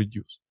do a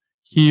reduce.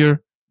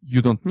 Here,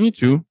 you don't need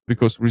to,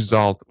 because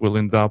result will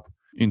end up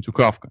into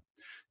Kafka.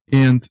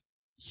 And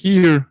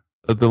here,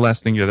 the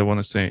last thing that I want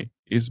to say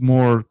is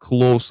more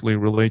closely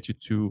related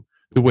to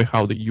the way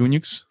how the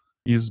Unix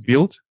is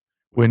built.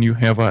 When you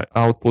have an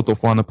output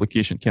of one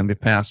application can be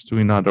passed to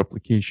another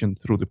application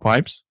through the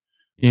pipes.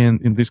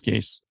 And in this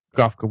case,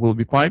 Kafka will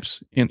be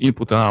pipes, and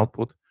input and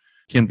output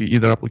can be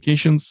either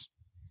applications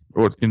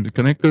or it can be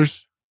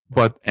connectors.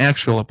 But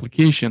actual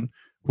application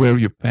where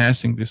you're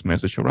passing this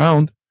message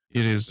around,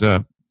 it is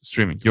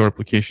streaming your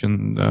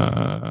application,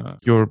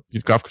 your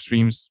Kafka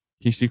Streams,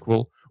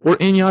 KSQL, or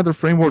any other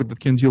framework that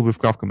can deal with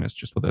Kafka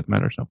messages for that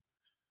matter. So,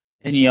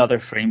 any other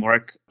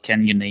framework?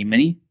 Can you name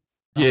any?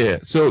 Yeah,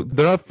 so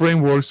there are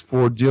frameworks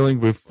for dealing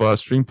with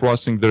stream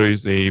processing. There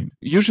is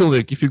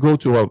usually if you go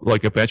to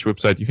Apache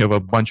website, you have a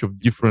bunch of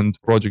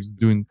different projects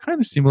doing kind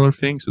of similar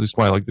things. So that's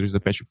why there is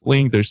Apache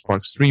Flink, there's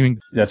Spark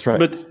Streaming. That's right.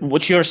 But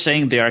what you're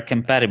saying, they are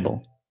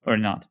compatible or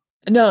not?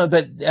 No,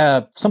 but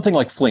something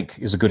like Flink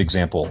is a good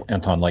example,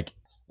 Anton.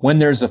 When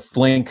there's a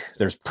Flink,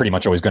 there's pretty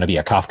much always going to be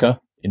a Kafka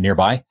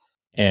nearby.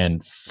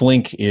 And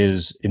Flink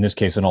is, in this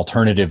case, an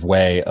alternative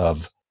way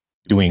of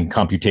doing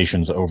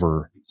computations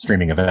over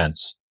streaming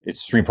events.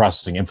 It's stream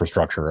processing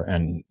infrastructure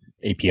and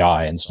API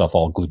and stuff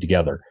all glued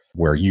together,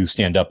 where you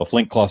stand up a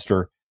Flink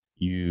cluster,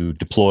 you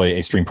deploy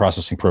a stream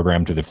processing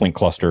program to the Flink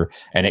cluster,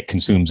 and it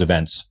consumes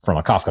events from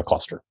a Kafka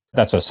cluster.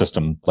 That's a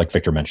system, like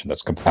Victor mentioned,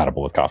 that's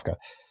compatible with Kafka.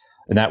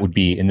 And that would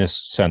be, in this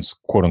sense,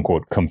 quote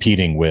unquote,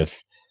 competing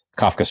with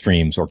Kafka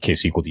Streams or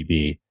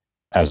KSQLDB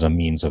as a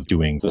means of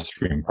doing the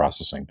stream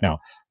processing. Now,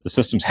 the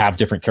systems have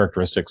different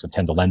characteristics and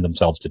tend to lend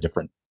themselves to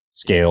different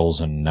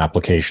scales and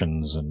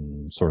applications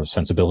and sort of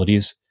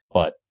sensibilities.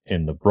 But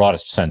in the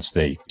broadest sense,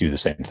 they do the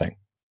same thing.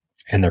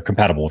 And they're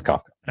compatible with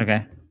Kafka.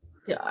 Okay.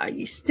 Yeah,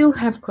 I still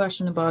have a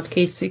question about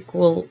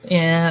KSQL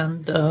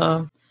and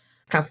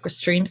Kafka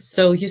Streams.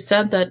 So you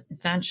said that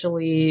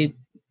essentially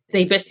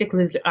they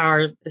basically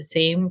are the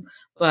same,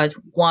 but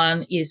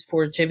one is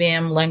for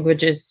JVM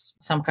languages,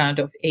 some kind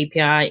of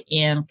API,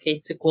 and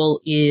KSQL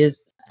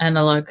is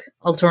analog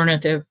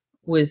alternative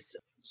with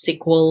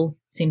SQL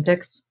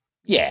syntax.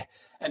 Yeah.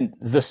 And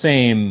the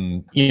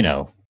same,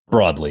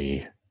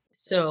 broadly.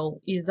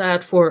 So is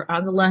that for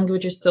other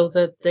languages so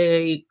that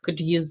they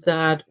could use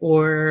that,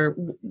 or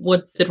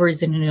what's the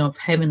reasoning of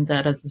having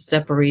that as a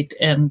separate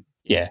and...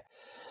 Yeah.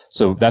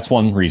 So that's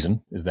one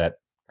reason, is that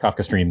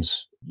Kafka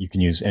Streams, you can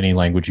use any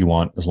language you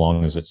want as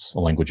long as it's a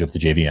language of the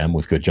JVM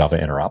with good Java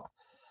interop.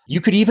 You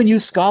could even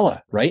use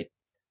Scala, right?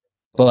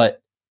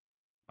 But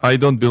I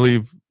don't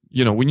believe,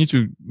 we need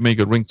to make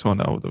a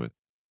ringtone out of it.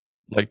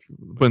 Like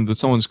when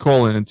someone's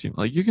calling and team,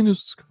 like you can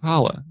use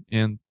Scala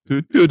and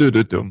do.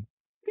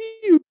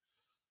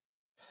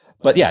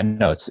 But yeah,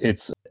 no,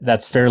 it's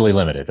that's fairly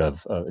limited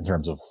in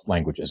terms of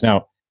languages.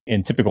 Now,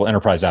 in typical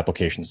enterprise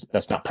applications,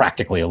 that's not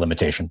practically a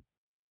limitation.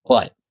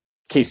 But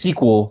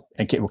KSQL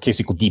and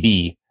KSQL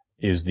DB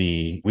is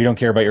we don't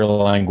care about your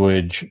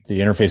language. The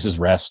interface is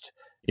REST.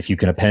 If you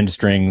can append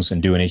strings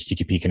and do an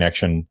HTTP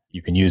connection,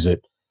 you can use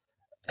it.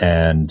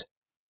 And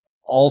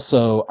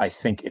also, I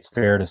think it's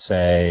fair to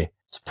say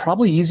it's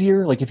probably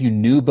easier. Like if you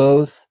knew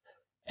both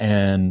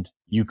and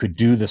you could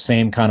do the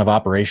same kind of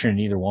operation in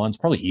either one, it's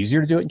probably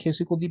easier to do it in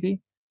KSQL DB.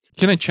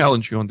 Can I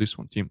challenge you on this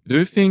one, Tim? Do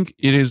you think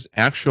it is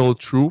actual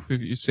truth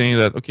if you're saying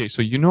that, okay,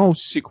 so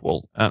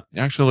SQL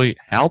actually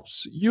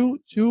helps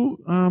you to,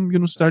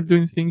 start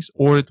doing things,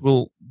 or it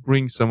will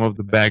bring some of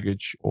the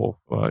baggage of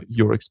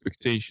your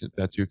expectation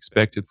that you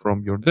expected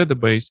from your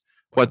database,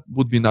 but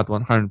would be not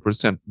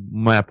 100%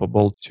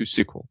 mappable to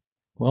SQL?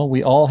 Well,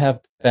 we all have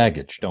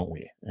baggage, don't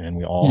we? And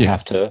we all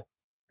have to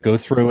go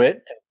through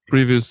it.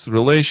 Previous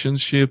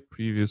relationship,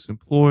 previous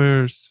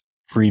employers,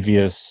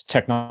 previous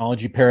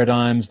technology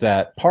paradigms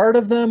that part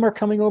of them are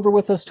coming over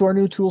with us to our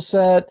new tool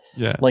set,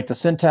 like the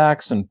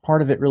syntax, and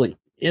part of it really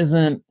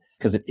isn't,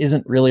 because it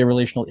isn't a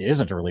relational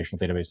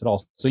database at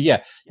all. So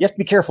yeah, you have to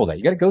be careful of that.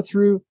 You got to go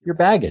through your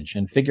baggage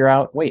and figure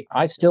out, wait,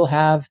 I still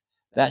have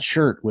that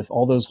shirt with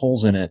all those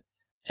holes in it.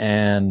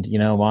 And,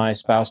 my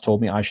spouse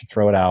told me I should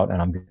throw it out,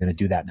 and I'm going to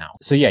do that now.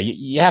 So yeah,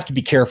 you have to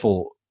be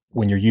careful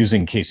when you're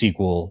using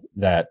KSQL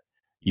that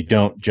you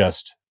don't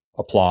just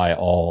apply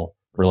all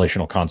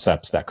relational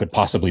concepts that could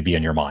possibly be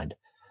in your mind.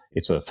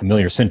 It's a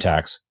familiar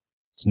syntax.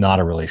 It's not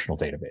a relational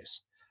database.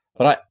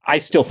 But I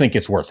still think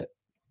it's worth it.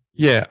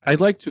 Yeah, I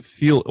like to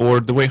feel,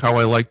 or the way how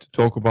I like to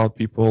talk about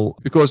people,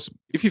 because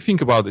if you think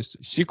about this,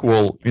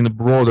 SQL in a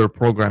broader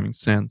programming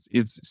sense,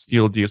 it's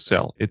still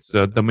DSL. It's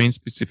a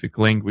domain-specific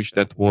language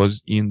that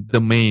was in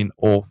domain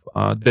of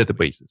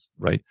databases,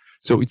 right?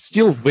 So it's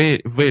still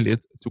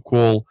valid to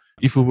call,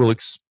 if we will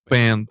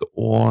expand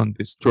on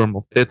this term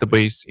of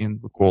database, and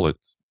we call it,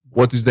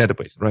 what is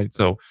database, right?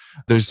 So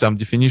there's some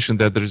definition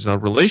that there's a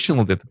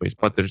relational database,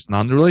 but there's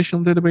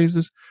non-relational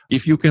databases.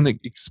 If you can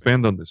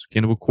expand on this,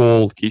 can we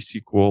call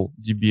KSQL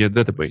DB a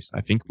database? I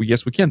think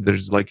yes, we can.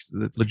 There's like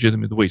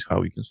legitimate ways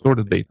how you can store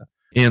the data.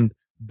 And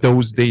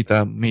those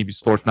data may be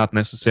stored not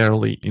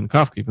necessarily in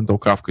Kafka, even though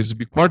Kafka is a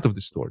big part of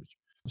the storage.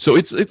 So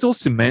it's all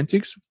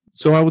semantics.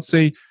 So I would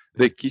say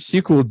that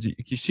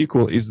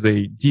KSQL is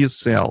the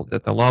DSL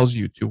that allows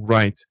you to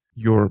write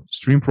your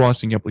stream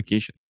processing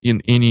application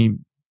in any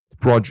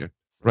project,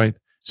 right?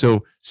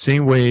 So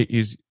same way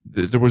is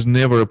there was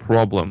never a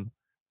problem.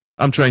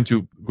 I'm trying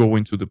to go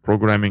into the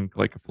programming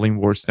like a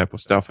Flameworks type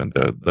of stuff, and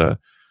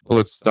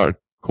let's start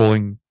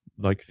calling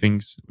like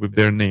things with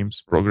their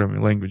names,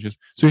 programming languages.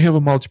 So you have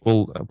a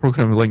multiple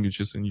programming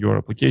languages in your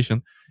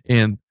application,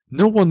 and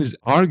no one is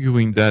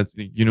arguing that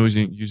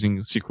using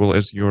SQL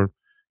as your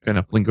kind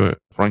of lingua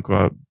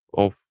franca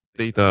of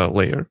data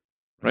layer,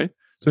 right?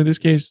 So in this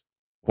case,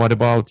 what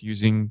about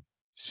using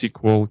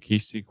SQL,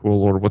 KSQL,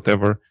 or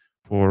whatever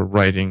for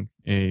writing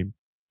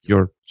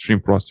your stream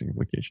processing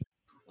application?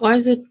 Why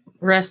is it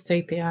REST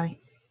API?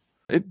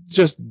 It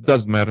just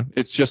doesn't matter.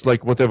 It's just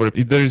like whatever.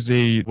 If there is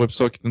a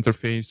WebSocket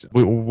interface,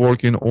 we're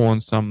working on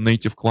some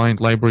native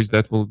client libraries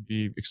that will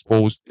be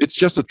exposed. It's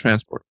just a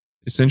transport.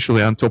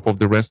 Essentially, on top of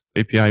the REST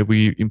API,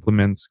 we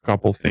implement a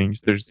couple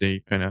things. There's a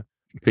kind of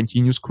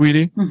continuous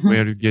query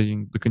where you're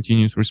getting the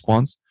continuous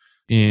response,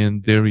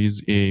 and there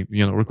is a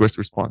request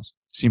response.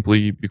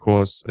 Simply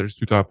because there's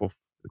two types of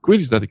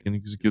queries that you can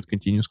execute: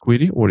 continuous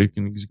query, or you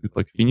can execute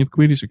like finite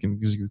queries. You can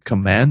execute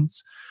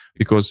commands,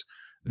 because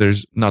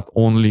there's not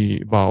only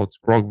about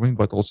programming,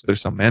 but also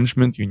there's some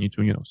management. You need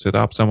to, set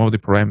up some of the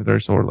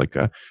parameters, or like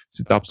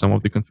set up some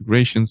of the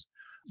configurations.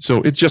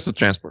 So it's just a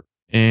transport,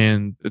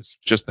 and it's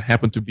just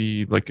happened to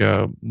be like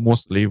a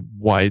mostly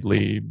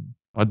widely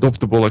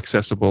adoptable,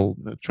 accessible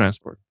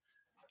transport.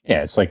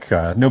 Yeah, it's like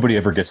nobody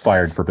ever gets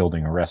fired for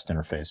building a REST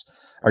interface.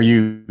 Are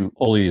you,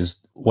 Oli,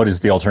 what is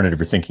the alternative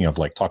you're thinking of,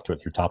 like talk to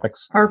it through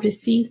topics?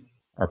 RPC.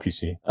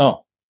 RPC.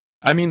 Oh.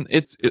 I mean,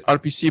 it's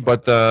RPC,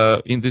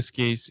 but in this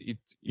case, it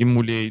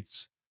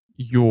emulates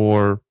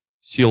your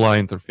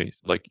CLI interface.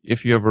 Like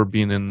if you ever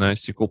been in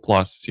SQL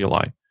Plus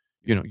CLI,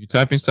 you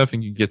type in stuff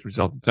and you get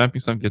result. You type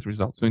in stuff, get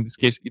result. So in this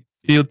case, it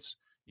fits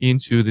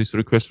into this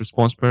request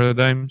response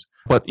paradigms.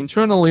 But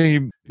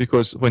internally,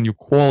 because when you're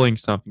calling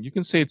something, you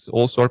can say it's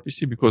also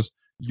RPC because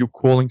you're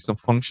calling some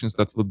functions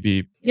that would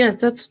be. Yes,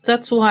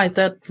 that's why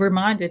that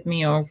reminded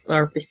me of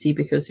RPC,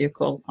 because you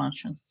call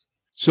functions.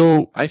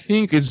 So I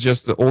think it's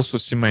just also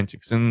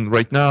semantics. And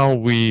right now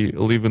we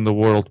live in the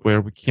world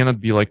where we cannot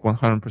be like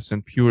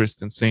 100%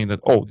 purist and saying that,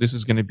 oh, this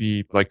is going to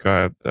be like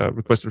a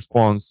request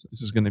response.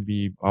 This is going to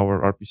be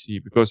our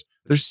RPC, because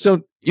there's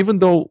still, even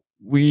though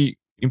we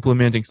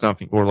implementing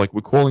something, or like we're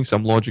calling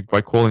some logic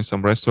by calling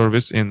some REST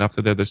service, and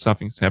after that there's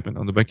something's happened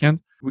on the backend,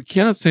 we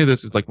cannot say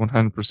this is like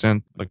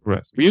 100% like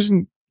REST. We're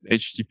using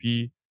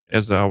HTTP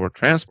as our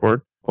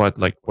transport, but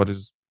like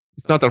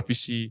it's not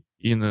RPC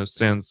in a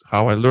sense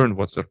how I learned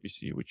what's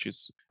RPC, which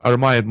is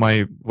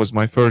Aramaya was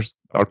my first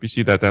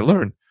RPC that I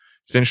learned.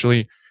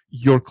 Essentially,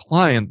 your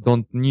client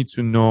don't need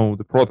to know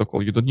the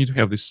protocol. You don't need to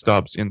have these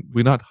stubs, and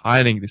we're not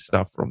hiding this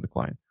stuff from the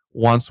client.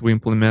 Once we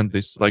implement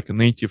this like a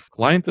native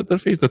client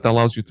interface that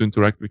allows you to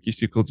interact with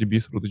KSQL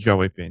DB through the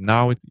Java API,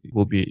 now it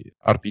will be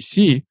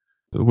RPC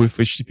with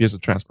HTTP as a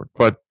transport.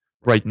 But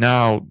right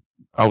now,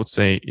 I would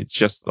say it's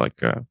just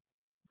like a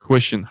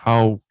question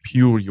how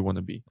pure you want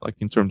to be, like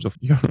in terms of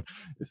your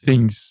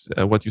things,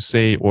 what you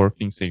say or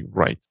things that you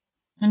write.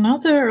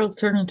 Another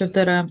alternative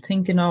that I'm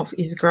thinking of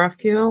is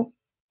GraphQL.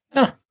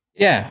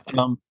 Yeah.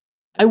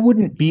 I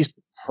wouldn't be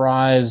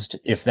surprised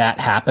if that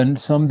happened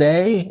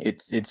someday.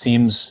 It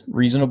seems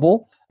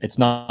reasonable. It's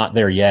not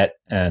there yet,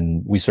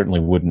 and we certainly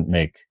wouldn't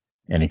make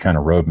any kind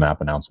of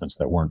roadmap announcements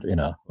that weren't in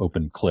an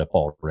open clip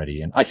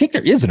already. And I think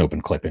there is an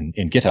open clip in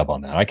GitHub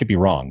on that. I could be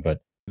wrong,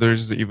 but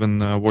there's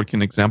even a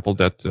working example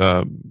that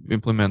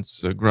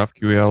implements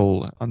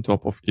GraphQL on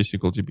top of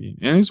KSQL DB,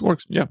 and it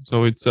works. Yeah,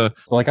 so it's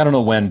like I don't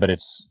know when, but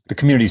it's the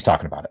community's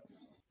talking about it.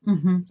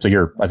 Mm-hmm.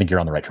 So I think you're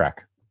on the right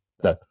track.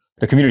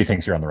 The community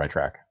thinks you're on the right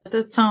track.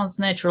 That sounds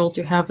natural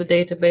to have a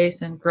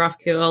database in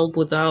GraphQL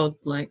without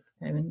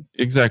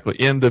exactly.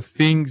 And the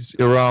things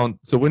around.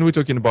 So when we're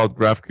talking about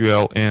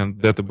GraphQL and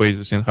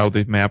databases and how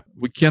they map,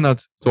 we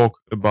cannot talk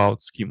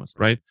about schemas,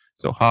 right?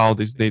 So how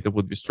this data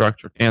would be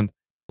structured and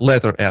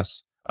letter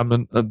S. I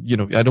don't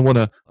want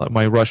to.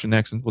 My Russian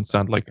accent would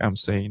sound like I'm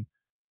saying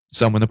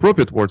some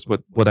inappropriate words,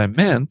 but what I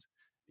meant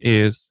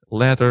is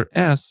letter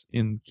S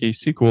in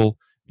KSQL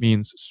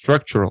means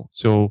structural.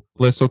 So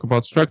let's talk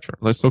about structure.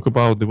 Let's talk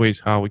about the ways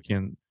how we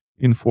can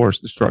enforce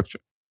the structure.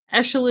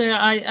 Actually,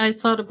 I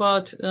thought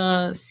about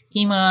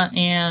schema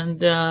and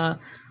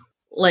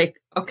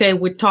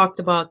we talked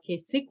about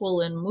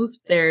KSQL and moved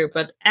there,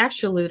 but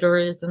actually there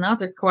is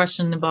another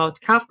question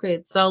about Kafka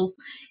itself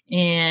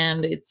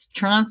and its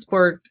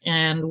transport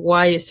and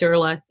why you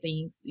serialize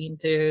things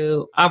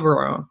into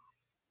Avro.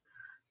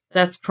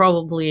 That's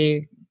probably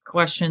a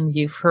question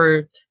you've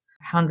heard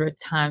 100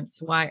 times.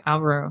 Why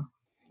Avro?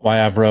 Why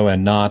Avro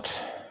and not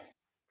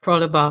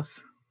Protobuf?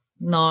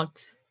 Not.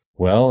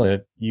 Well,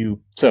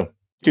 so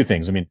two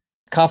things. I mean,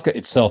 Kafka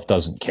itself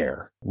doesn't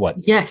care what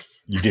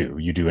you do.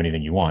 You do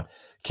anything you want.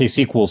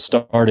 KSQL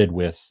started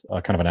with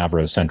kind of an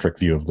Avro-centric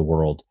view of the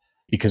world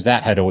because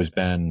that had always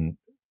been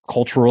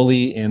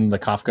culturally in the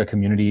Kafka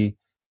community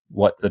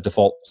what the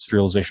default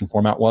serialization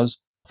format was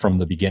from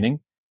the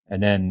beginning.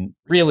 And then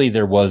really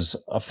there was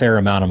a fair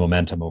amount of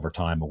momentum over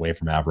time away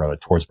from Avro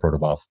towards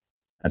Protobuf.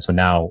 And so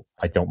now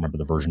I don't remember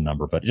the version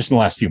number, but just in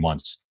the last few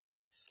months,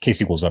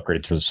 KSQL's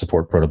upgraded to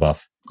support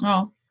Protobuf.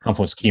 Oh.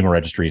 Confluent Schema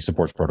Registry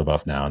supports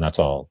Protobuf now, and that's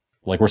all.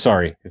 Like, we're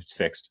sorry, it's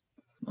fixed.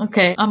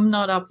 Okay, I'm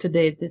not up to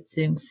date, it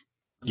seems.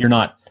 You're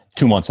not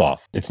 2 months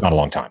off. It's not a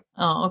long time.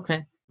 Oh,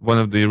 okay. One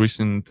of the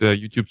recent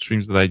YouTube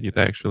streams that I did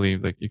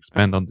actually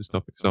expand on this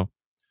topic. So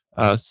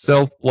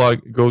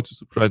self-plug, go to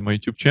subscribe my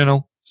YouTube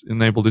channel,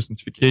 enable these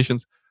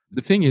notifications.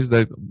 The thing is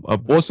that a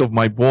boss of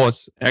my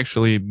boss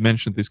actually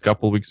mentioned this a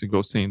couple of weeks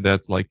ago, saying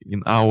that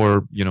in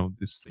our,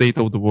 the state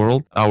of the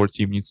world, our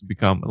team needs to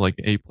become like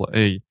a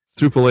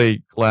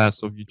AAA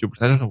class of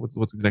YouTubers. I don't know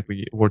what's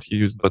exactly the word he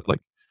used, but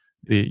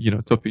the,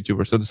 top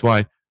YouTubers. So that's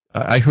why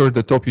I heard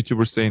the top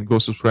YouTubers saying, go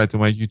subscribe to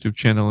my YouTube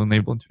channel,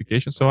 enable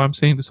notifications. So I'm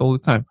saying this all the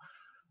time.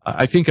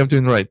 I think I'm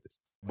doing right.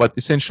 But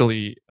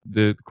essentially,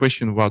 the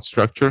question about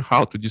structure,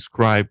 how to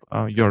describe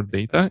your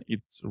data,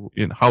 it's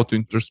in how to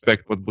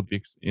introspect what would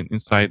be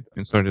inside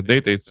the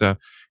data. It's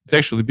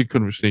actually a big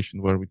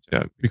conversation where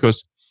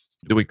because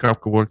the way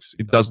Kafka works,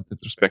 it doesn't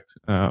introspect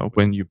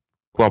when you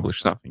publish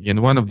something.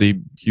 And one of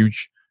the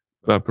huge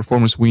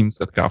performance wins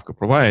that Kafka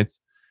provides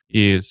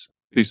is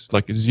this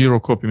a zero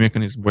copy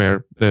mechanism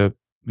where the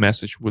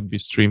message would be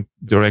streamed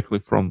directly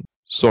from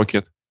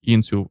socket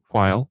into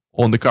file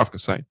on the Kafka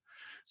side.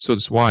 So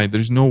that's why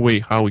there's no way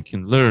how we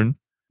can learn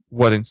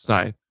what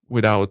inside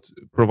without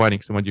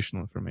providing some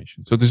additional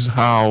information. So this is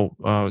how,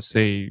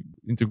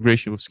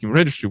 integration with Schema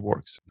Registry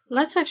works.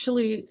 Let's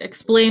actually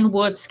explain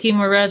what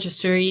Schema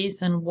Registry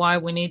is and why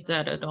we need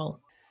that at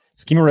all.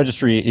 Schema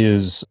Registry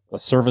is a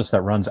service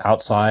that runs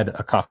outside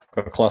a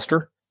Kafka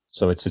cluster.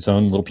 So it's its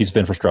own little piece of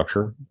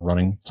infrastructure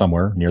running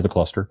somewhere near the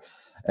cluster.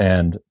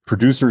 And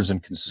producers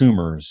and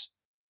consumers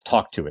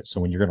talk to it. So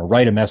when you're going to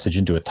write a message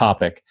into a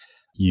topic,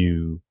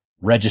 you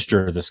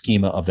register the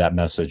schema of that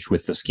message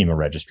with the Schema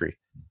Registry,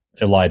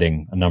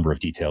 eliding a number of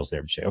details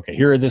there. You say, okay,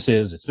 here this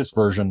is, it's this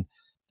version,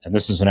 and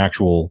this is an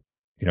actual,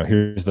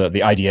 here's the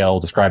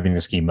IDL describing the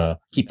schema.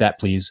 Keep that,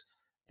 please.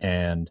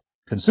 And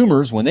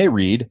consumers, when they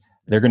read,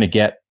 they're going to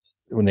get,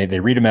 when they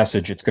read a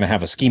message, it's going to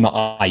have a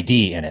schema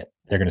ID in it.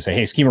 They're going to say,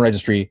 hey, Schema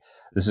Registry,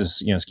 this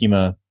is,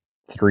 schema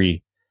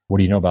 3. What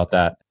do you know about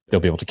that?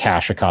 They'll be able to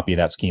cache a copy of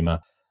that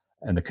schema.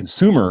 And the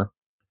consumer,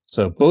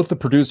 so both the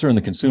producer and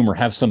the consumer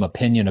have some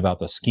opinion about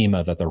the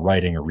schema that they're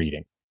writing or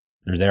reading.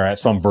 They're there at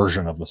some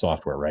version of the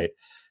software, right?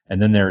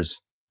 And then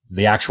there's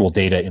the actual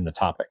data in the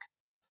topic.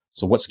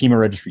 So what Schema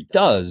Registry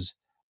does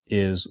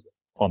is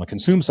on the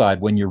consume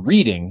side, when you're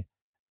reading,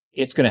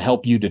 it's going to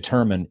help you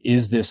determine,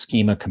 is this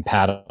schema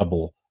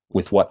compatible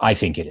with what I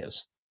think it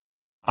is?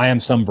 I am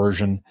some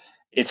version,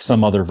 it's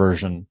some other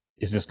version.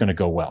 Is this going to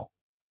go well?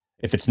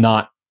 If it's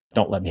not,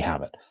 don't let me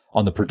have it.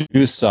 On the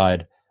produce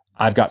side,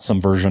 I've got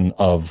some version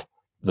of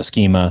the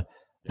schema.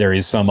 There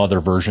is some other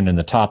version in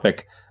the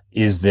topic.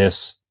 Is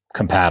this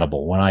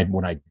compatible? When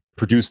I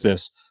produce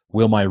this,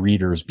 will my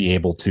readers be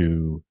able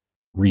to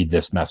read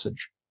this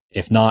message?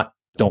 If not,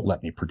 don't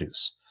let me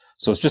produce.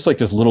 So it's just like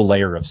this little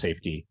layer of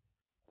safety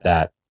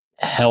that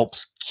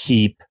helps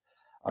keep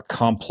a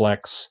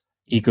complex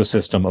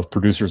ecosystem of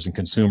producers and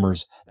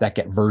consumers that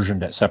get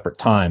versioned at separate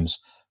times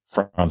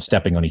from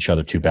stepping on each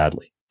other too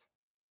badly.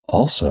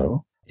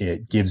 Also,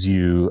 it gives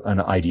you an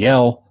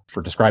IDL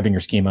for describing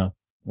your schema,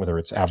 whether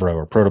it's Avro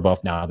or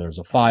Protobuf. Now there's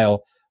a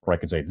file where I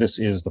can say, this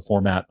is the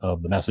format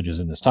of the messages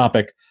in this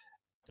topic.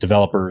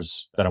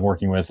 Developers that I'm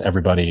working with,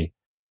 everybody,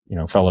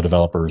 fellow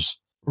developers.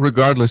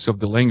 Regardless of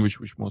the language,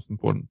 which is most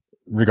important.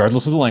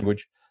 Regardless of the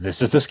language,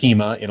 this is the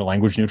schema in a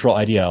language neutral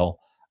IDL,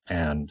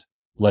 and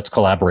let's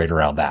collaborate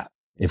around that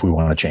if we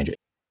want to change it.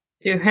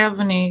 Do you have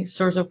any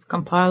sort of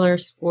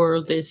compilers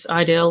for this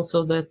IDL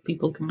so that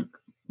people can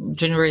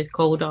generate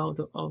code out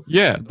of?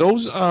 Yeah,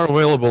 those are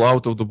available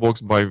out of the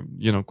box by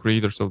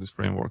creators of this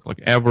framework. Like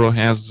Avro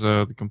has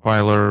the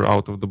compiler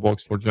out of the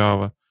box for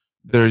Java.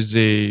 There's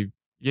a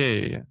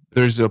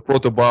there's a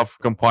Protobuf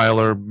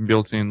compiler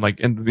built in,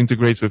 and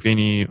integrates with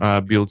any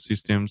build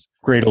systems.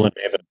 Gradle and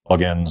Maven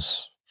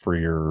plugins for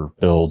your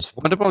builds.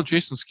 What about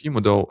JSON schema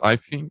though? I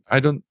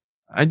didn't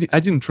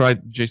try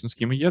JSON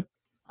schema yet.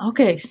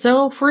 Okay,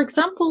 so for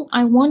example,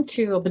 I want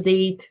to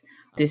update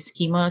the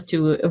schema,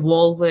 to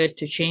evolve it,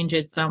 to change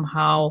it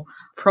somehow.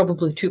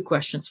 Probably two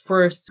questions.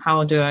 First,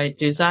 how do I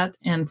do that?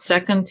 And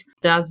second,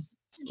 does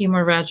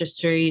schema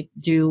registry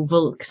do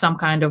some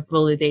kind of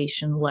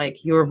validation,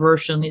 like your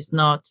version is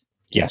not?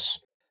 Yes.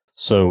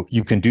 So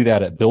you can do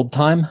that at build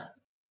time.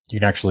 You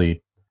can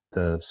actually,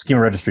 the schema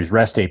registry's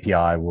REST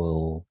API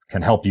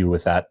can help you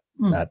with that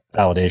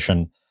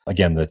validation.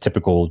 Again, the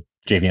typical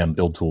JVM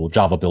build tool,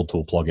 Java build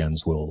tool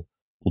plugins will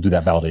do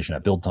that validation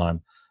at build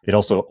time. It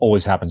also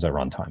always happens at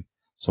runtime.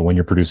 So when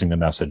you're producing the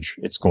message,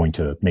 it's going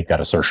to make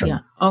that assertion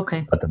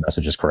that the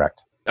message is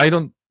correct. I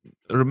don't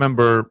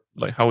remember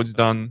how it's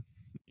done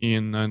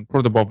in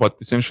Protobuf, but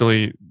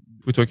essentially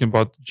we're talking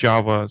about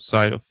Java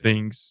side of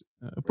things,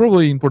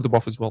 probably in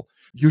Protobuf as well.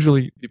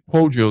 Usually the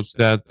POJOs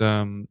that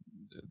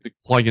the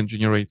plugin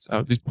generates,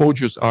 these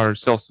POJOs are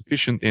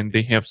self-sufficient and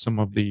they have some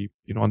of the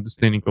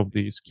understanding of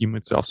the schema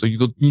itself. So you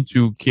don't need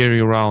to carry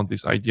around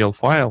this IDL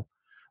file.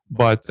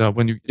 But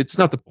it's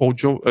not a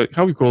POJO,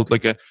 how we call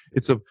it,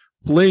 it's a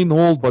plain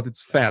old, but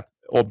it's fat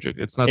object.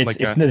 It's not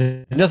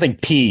there's nothing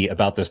P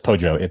about this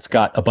POJO. It's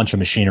got a bunch of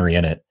machinery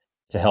in it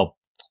to help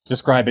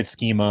describe its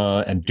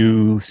schema and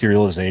do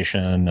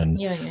serialization. And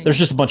there's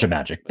just a bunch of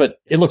magic, but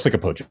it looks like a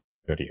POJO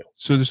to you.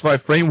 So this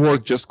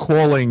framework just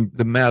calling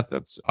the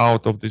methods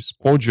out of this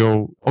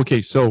POJO.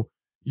 Okay, so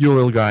you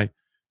little guy,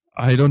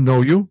 I don't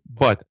know you,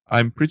 but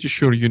I'm pretty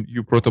sure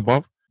you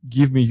Protobuf.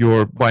 Give me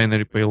your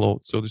binary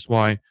payload. So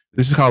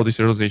this is how the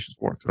serializations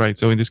work, right?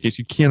 So in this case,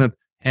 you cannot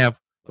have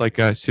a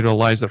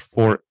serializer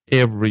for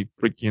every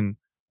freaking,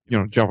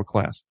 Java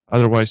class.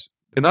 Otherwise,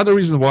 another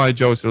reason why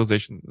Java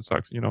serialization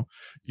sucks, you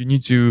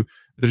need to,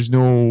 there's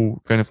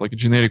no kind of a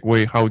generic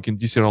way how we can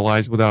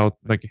deserialize without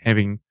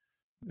having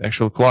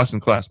actual class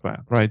and class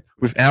path, right?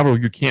 With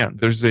Avro, you can.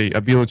 There's a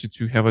ability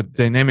to have a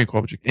dynamic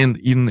object. And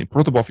in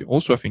Protobuf,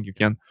 also, I think you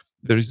can.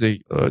 There is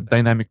a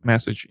dynamic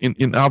message. In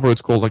Avro,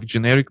 it's called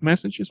generic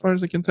message, as far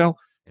as I can tell.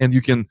 And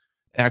you can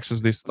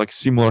access this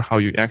similar how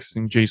you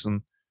accessing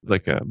JSON,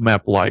 a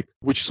map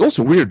which is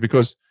also weird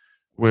because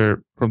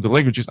from the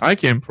languages I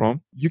came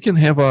from, you can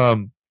have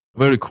a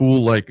very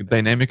cool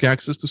dynamic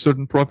access to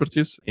certain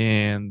properties,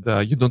 and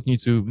you don't need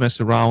to mess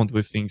around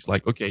with things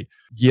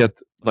get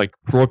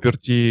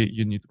property,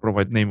 you need to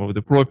provide name of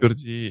the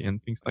property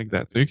and things like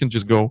that. So you can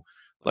just go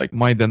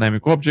my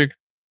dynamic object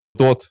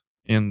dot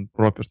in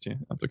property.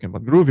 I'm talking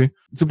about Groovy.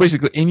 So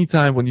basically,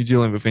 anytime when you're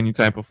dealing with any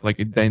type of a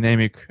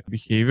dynamic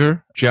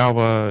behavior,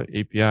 Java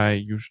API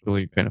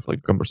usually kind of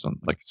cumbersome,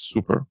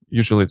 super.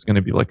 Usually it's going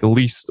to be a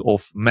list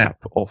of map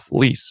of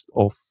list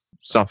of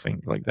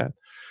something like that.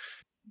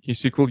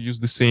 KSQL use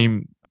the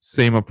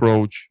same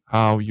approach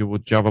how you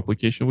would Java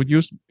application would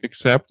use,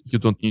 except you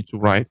don't need to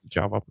write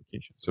Java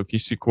application. So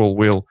KSQL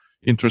will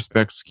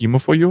introspect schema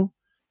for you,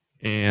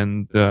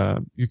 and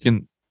you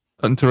can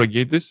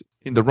interrogate this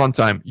in the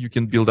runtime. You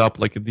can build up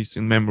this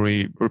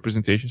in-memory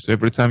representation. So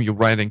every time you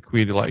write and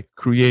query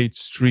create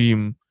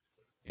stream,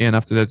 and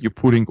after that you're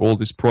putting all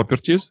these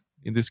properties.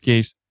 In this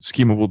case,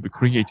 schema will be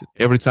created.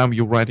 Every time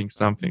you're writing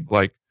something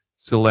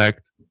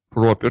select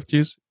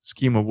properties,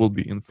 schema will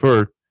be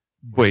inferred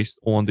based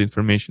on the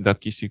information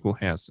that KSQL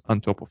has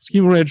on top of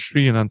schema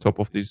registry and on top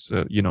of this,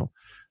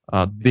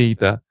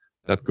 data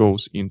that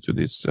goes into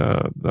this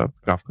the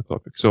Kafka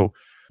topic. So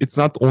it's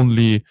not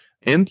only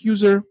end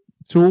user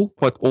tool,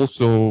 but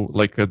also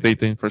like a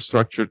data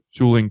infrastructure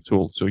tooling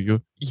tool. So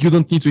you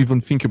don't need to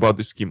even think about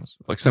the schemas.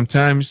 Like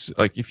sometimes,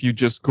 like if you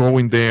just go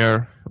in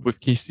there with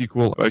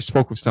KSQL, I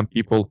spoke with some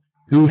people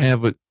who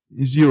have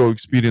zero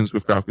experience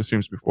with Kafka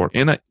Streams before.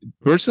 And I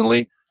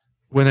personally,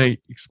 when I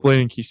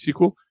explain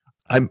KSQL,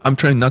 I'm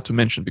trying not to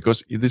mention,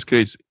 because this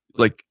creates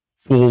like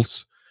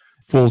false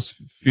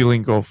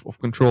feeling of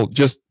control.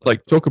 Just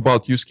like talk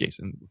about use case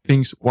and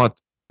things, what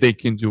they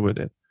can do with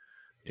it.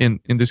 In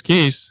this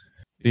case,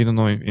 they don't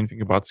know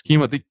anything about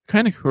schema. They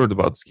kind of heard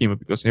about schema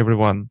because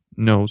everyone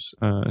knows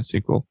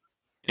SQL.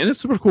 And it's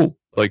super cool.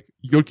 Like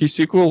your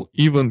KSQL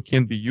even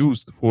can be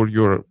used for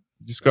your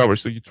discovery.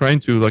 So you're trying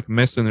to like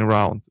messing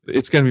around.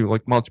 It's going to be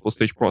like multiple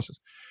stage process.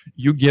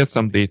 You get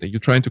some data. You're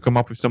trying to come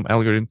up with some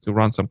algorithm to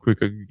run some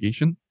quick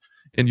aggregation,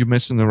 and you're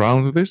messing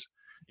around with this,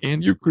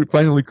 and you're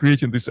finally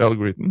creating this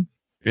algorithm,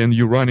 and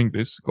you're running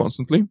this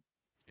constantly.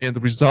 And the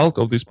result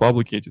of this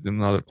publicated in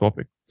another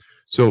topic.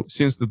 So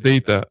since the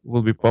data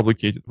will be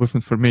publicated with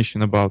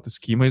information about the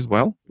schema as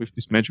well, with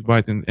this magic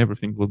byte, and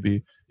everything will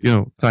be,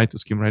 tied to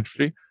schema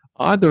registry,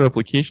 other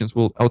applications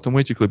will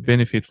automatically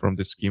benefit from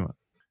the schema.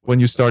 When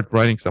you start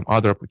writing some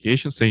other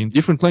applications, say in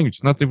different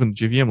languages, not even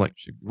JVM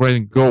language,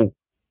 writing Go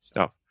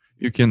stuff,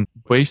 you can,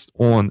 based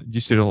on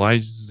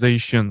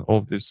deserialization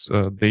of this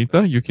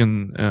data, you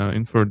can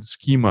infer the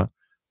schema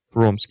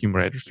from schema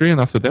registry,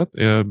 and after that,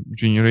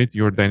 generate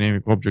your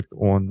dynamic object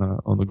on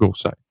the Go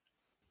side.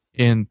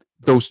 And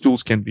those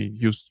tools can be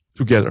used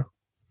together.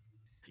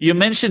 You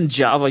mentioned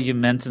Java, you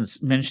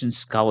mentioned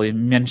Scala, you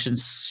mentioned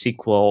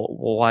SQL.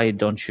 Why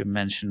don't you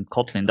mention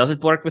Kotlin? Does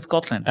it work with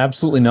Kotlin?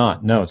 Absolutely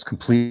not. No, it's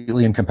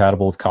completely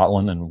incompatible with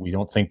Kotlin, and we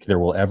don't think there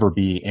will ever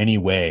be any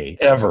way,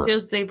 ever,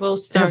 Because they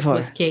both start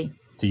with K.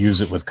 to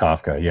use it with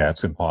Kafka. Yeah,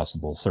 it's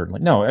impossible,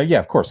 certainly. No, yeah,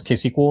 of course.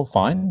 KSQL,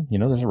 fine.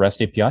 There's a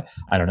REST API.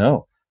 I don't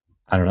know,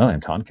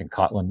 Anton. Can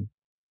Kotlin?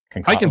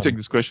 I can take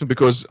this question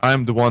because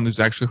I'm the one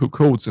who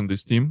codes in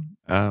this team.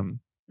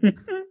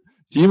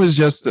 Team is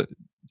just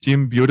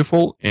team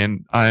beautiful,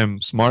 and I am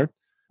smart.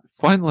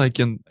 Finally,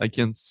 I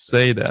can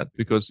say that,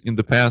 because in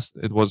the past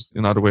it was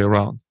another way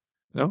around.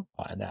 No.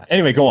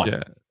 Anyway, go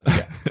on.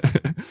 Yeah.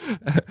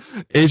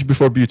 Age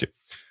before beauty.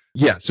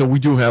 Yeah. So we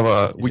do have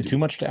a. Is it too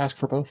much to ask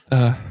for both?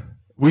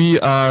 We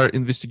are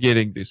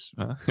investigating this.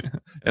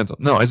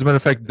 No, as a matter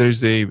of fact,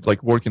 there's a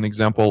working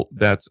example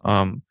that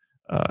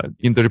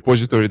in the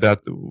repository that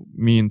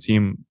me and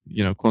team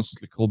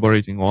constantly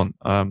collaborating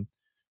on.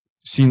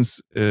 Since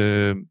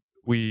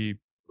we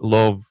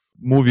love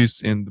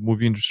movies and the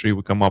movie industry,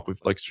 we come up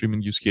with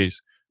streaming use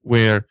case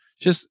where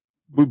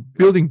we're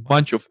building a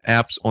bunch of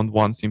apps on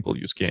one simple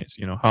use case.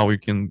 How we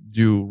can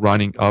do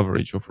running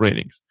average of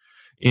ratings,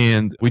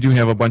 and we do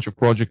have a bunch of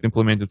projects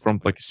implemented from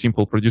a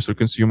simple producer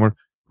consumer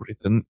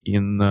written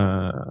in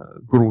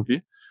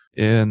Groovy,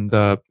 and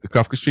the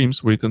Kafka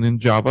Streams written in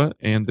Java.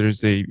 And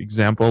there's a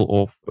example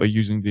of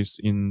using this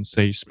in,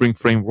 say, Spring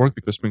Framework,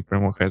 because Spring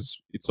Framework has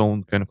its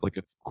own kind of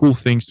a cool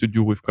things to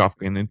do with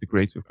Kafka and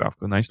integrates with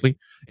Kafka nicely.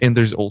 And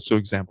there's also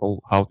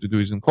example how to do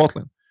it in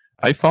Kotlin.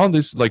 I found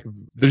this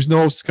there's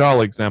no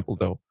Scala example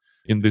though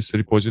in this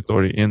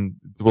repository, and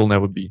it will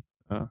never be.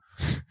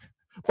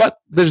 But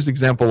there's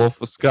example of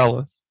a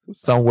Scala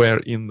somewhere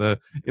in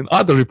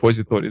other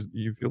repositories.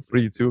 You feel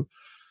free to.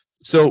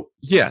 So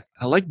yeah,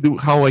 I like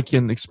how I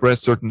can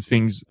express certain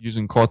things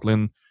using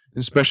Kotlin.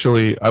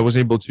 Especially, I was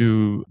able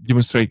to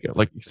demonstrate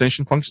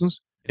extension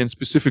functions, and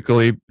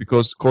specifically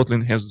because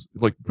Kotlin has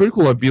pretty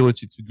cool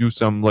ability to do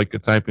some a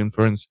type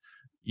inference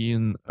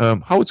in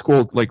how it's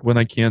called, when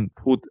I can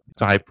put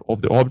type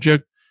of the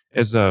object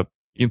as a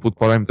input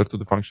parameter to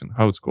the function.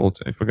 How it's called?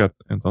 I forgot,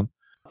 Anton.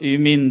 You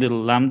mean the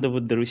Lambda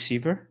with the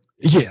receiver?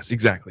 Yes,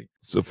 exactly.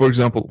 So, for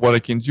example, what I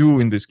can do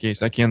in this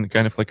case, I can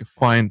kind of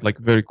find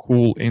very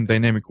cool and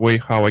dynamic way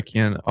how I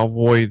can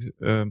avoid.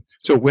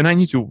 So when I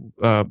need to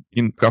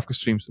in Kafka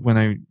Streams, when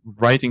I'm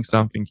writing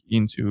something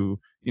into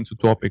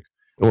topic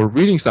or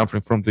reading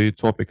something from the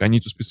topic, I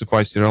need to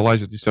specify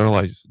serializer,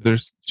 deserializer.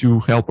 There's two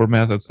helper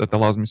methods that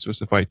allows me to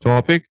specify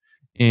topic,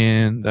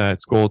 and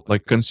it's called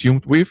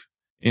consumed with.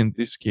 In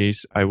this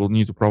case, I will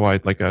need to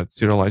provide a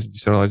serializer,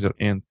 deserializer,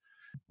 and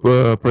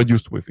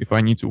produced with if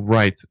I need to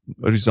write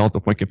a result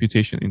of my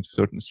computation into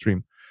certain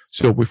stream.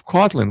 So with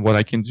Kotlin, what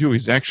I can do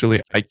is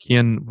actually I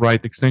can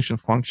write extension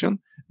function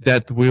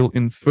that will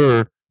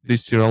infer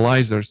these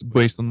serializers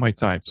based on my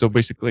type. So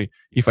basically,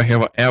 if I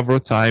have an ever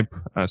type,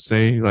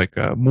 say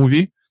a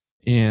movie,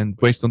 and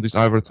based on this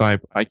ever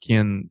type, I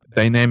can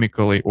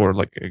dynamically or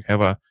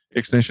have a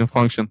extension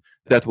function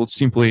that will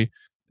simply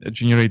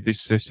generate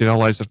this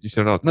serializer,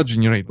 deserializer. Not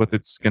generate, but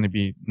it's going to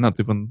be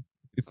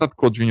it's not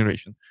code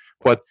generation,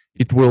 but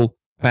it will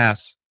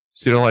pass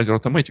serializer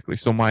automatically.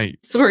 So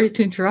Sorry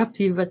to interrupt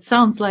you, but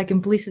sounds like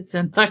implicits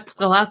and type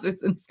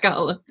classes in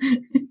Scala.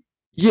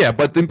 Yeah,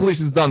 but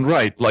implicit is done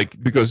right,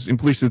 because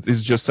implicit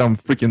is just some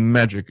freaking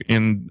magic.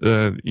 And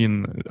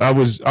I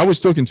was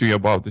talking to you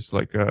about this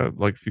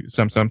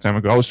some time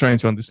ago. I was trying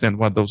to understand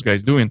what those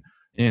guys doing.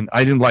 and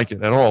I didn't like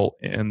it at all.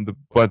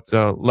 But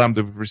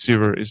Lambda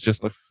receiver is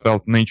just like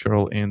felt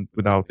natural and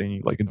without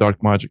any like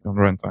dark magic on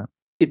runtime.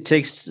 It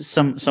takes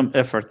some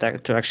effort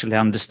to actually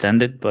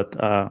understand it, but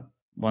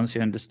once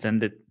you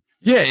understand it,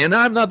 yeah. And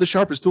I'm not the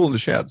sharpest tool in the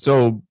shed,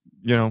 so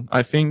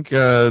I think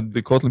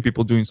the Kotlin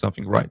people doing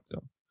something right.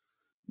 So.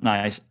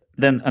 Nice.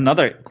 Then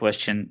another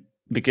question,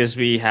 because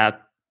we had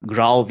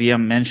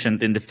GraalVM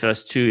mentioned in the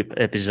first 2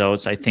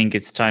 episodes, I think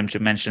it's time to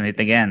mention it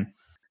again.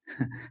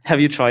 Have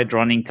you tried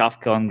running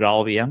Kafka on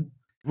GraalVM?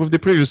 With the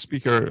previous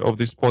speaker of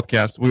this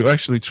podcast, we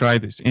actually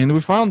tried this, and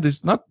we found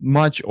this not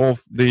much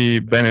of the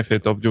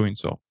benefit of doing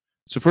so.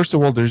 So first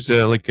of all, there's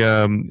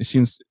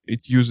since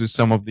it uses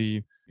some of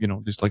the,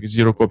 this like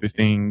zero copy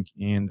thing,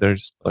 and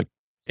there's like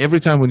every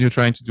time when you're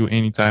trying to do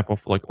any type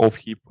of like off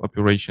heap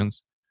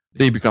operations,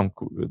 they become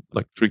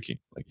like tricky.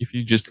 Like if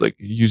you just like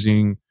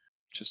using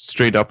just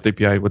straight up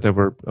API,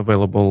 whatever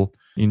available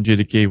in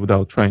JDK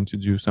without trying to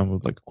do some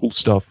of like cool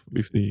stuff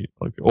with the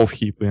like off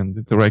heap and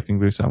interacting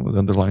with some of the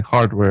underlying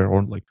hardware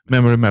or like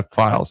memory map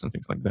files and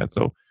things like that.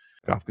 So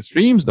Kafka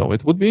Streams, though,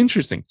 it would be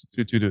interesting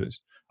to do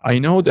this. I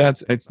know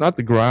that it's not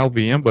the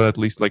GraalVM, but at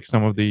least like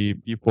some of the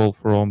people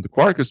from the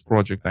Quarkus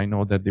project, I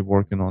know that they're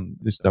working on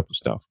this type of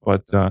stuff.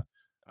 But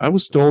I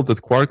was told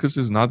that Quarkus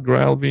is not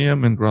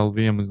GraalVM and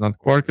GraalVM is not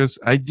Quarkus.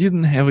 I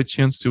didn't have a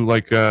chance to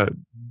like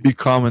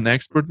become an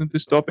expert in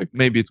this topic.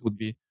 Maybe it would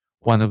be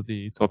one of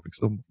the topics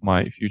of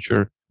my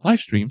future live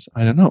streams.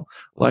 I don't know.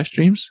 Live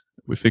streams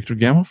with Victor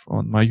Gamov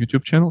on my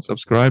YouTube channel.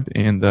 Subscribe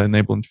and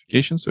enable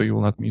notifications so you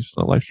will not miss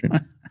a live stream.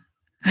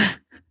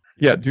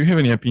 Yeah. Do you have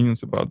any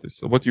opinions about this?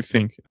 So what do you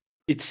think?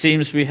 It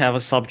seems we have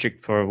a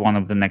subject for one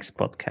of the next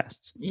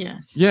podcasts.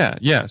 Yes.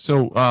 Yeah.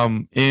 So,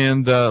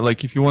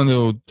 like if you want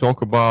to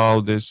talk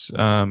about this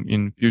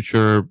in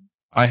future,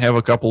 I have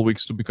a couple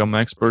weeks to become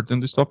an expert in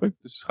this topic.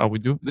 This is how we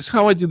do. This is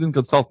how I did in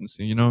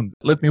consultancy.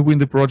 Let me win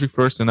the project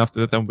first, and after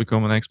that, I'll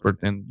become an expert,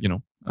 and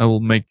I will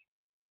make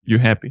you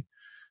happy.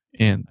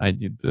 And I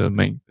did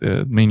make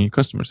many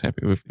customers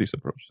happy with this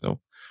approach. So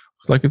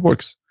it's like it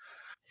works.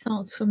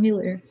 Sounds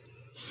familiar.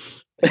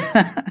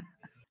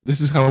 This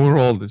is how we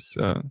roll. This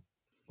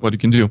what you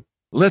can do.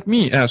 Let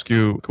me ask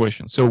you a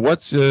question. So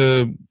what's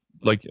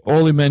like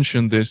Ollie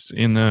mentioned this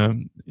in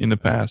the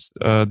past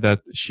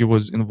that she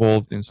was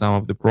involved in some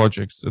of the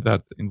projects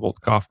that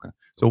involved Kafka.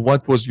 So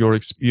what was your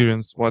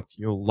experience? What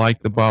you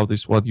liked about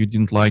this? What you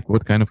didn't like?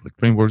 What kind of like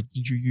frameworks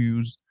did you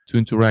use to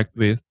interact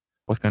with?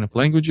 What kind of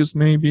languages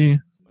maybe?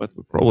 But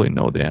we probably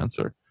know the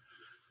answer.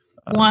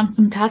 One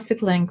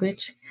fantastic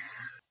language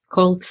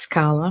called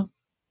Scala.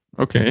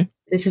 Okay.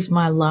 This is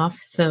my love,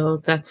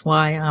 so that's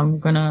why I'm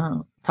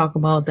gonna talk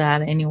about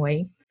that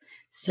anyway.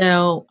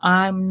 So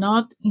I'm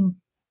not in.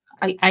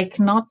 I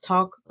cannot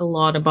talk a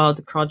lot about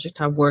the project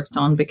I worked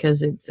on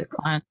because it's a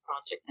client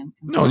project.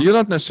 No, you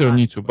don't necessarily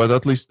need to, but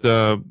at least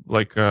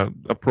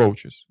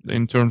approaches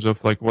in terms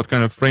of like what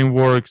kind of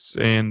frameworks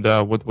and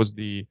what was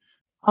the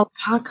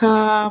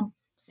Alpaca,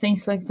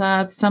 things like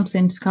that,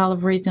 something Scala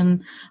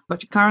written.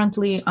 But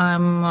currently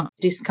I'm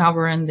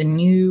discovering the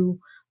new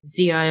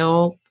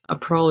ZIO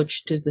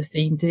approach to the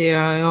thing,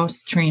 ZIO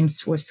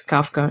streams with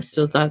Kafka.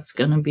 So that's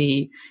going to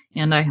be,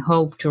 and I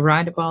hope to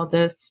write about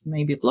this,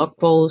 maybe blog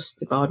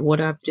post about what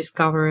I've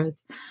discovered.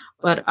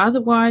 But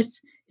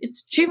otherwise,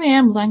 it's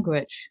JVM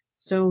language.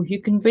 So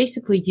you can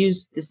basically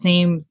use the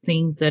same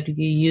thing that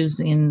you use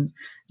in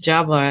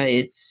Java.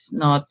 It's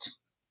not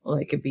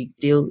like a big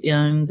deal.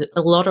 And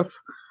a lot of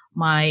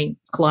my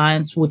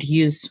clients would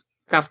use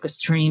Kafka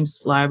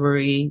Streams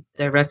library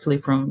directly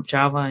from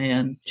Java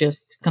and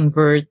just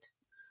convert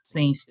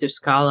things to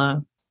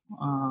Scala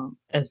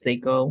as they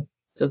go.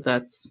 So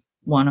that's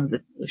one of the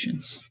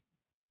solutions.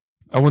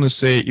 I want to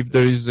say if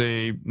there is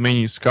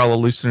many Scala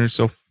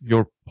listeners of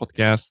your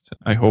podcast,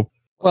 I hope.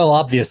 Well,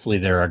 obviously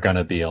there are going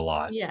to be a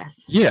lot. Yes.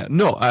 Yeah,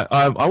 no,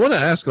 I want to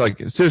ask,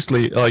 like,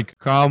 seriously, like,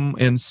 come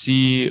and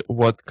see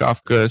what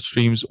Kafka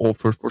Streams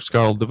offer for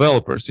Scala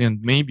developers.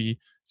 And maybe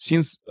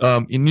since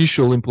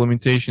initial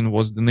implementation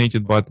was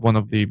donated by one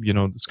of the,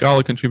 the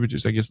Scala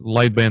contributors, I guess,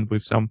 Lightband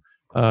with some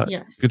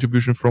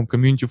contribution from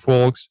community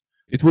folks,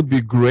 it would be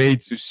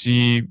great to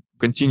see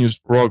continuous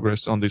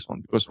progress on this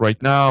one, because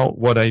right now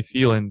what I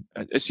feel, and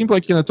it seems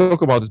like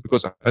talk about this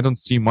because I don't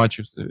see much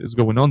is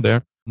going on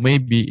there.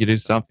 Maybe it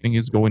is something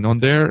is going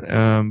on there,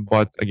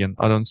 but again,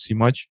 I don't see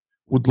much.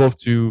 Would love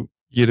to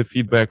get a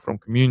feedback from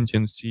community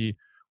and see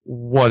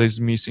what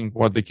is missing,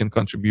 what they can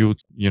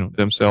contribute,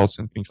 themselves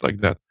and things like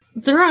that.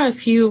 There are a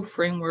few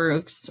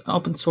frameworks,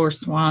 open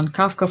source one,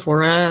 Kafka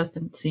 4S,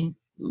 and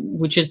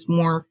which is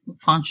more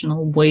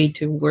functional way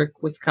to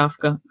work with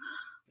Kafka.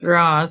 There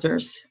are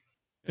others.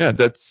 Yeah,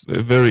 that's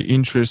very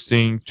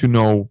interesting to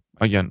know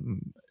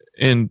again.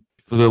 And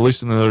for the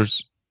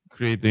listeners,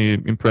 create the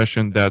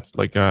impression that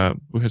like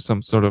we have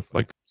some sort of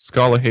like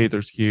Scala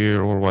haters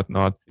here or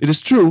whatnot. It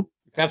is true.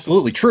 It's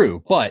absolutely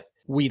true, but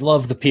we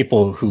love the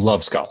people who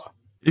love Scala.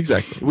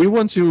 Exactly. We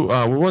want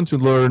to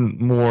learn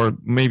more.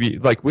 Maybe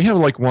like we have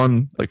like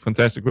one like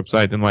fantastic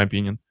website, in my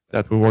opinion,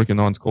 that we're working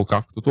on. It's called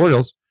Kafka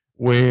Tutorials,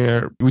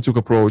 where we took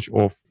approach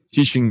of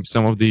teaching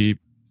some of the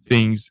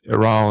things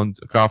around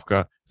Kafka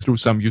through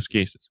some use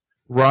cases,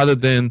 rather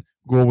than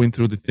going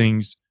through the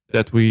things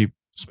that we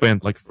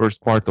spent like first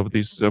part of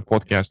this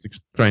podcast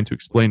trying to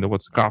explain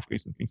what's Kafka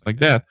is and things like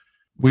that.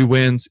 We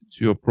went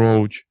to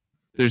approach,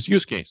 there's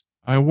use case.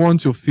 I want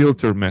to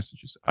filter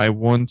messages. I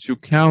want to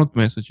count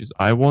messages.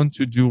 I want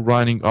to do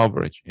running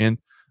average. And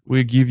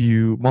we give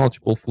you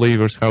multiple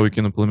flavors how we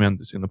can implement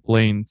this in a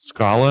plain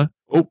Scala.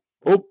 Oh,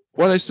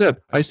 what I said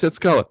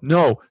Scala.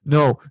 No.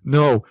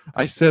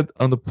 I said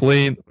on the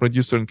plain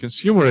producer and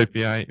consumer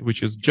API,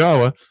 which is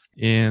Java,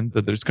 and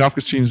there's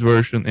Kafka Streams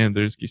version and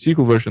there's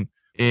KSQL version.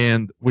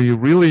 And we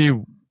really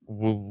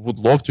would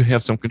love to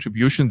have some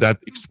contribution that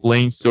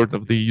explains sort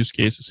of the use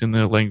cases in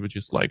the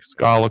languages like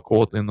Scala,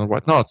 Kotlin, or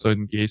whatnot. So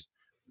in case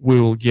we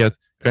will get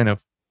kind of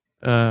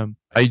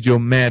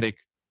idiomatic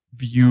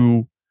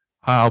view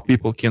how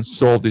people can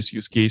solve these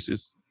use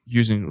cases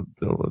using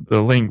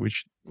the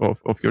language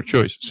of your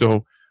choice.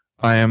 So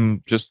I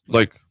am just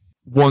like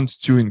want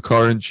to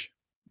encourage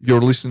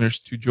your listeners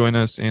to join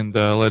us and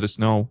let us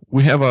know.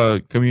 We have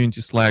a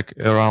community Slack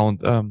around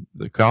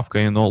the Kafka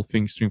and all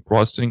things stream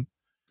processing.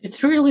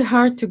 It's really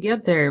hard to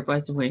get there, by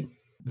the way.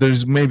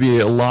 There's maybe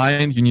a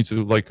line you need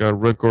to like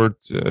record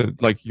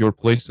like your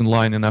place in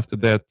line, and after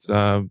that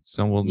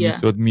someone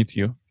needs to admit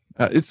you.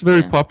 It's a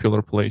very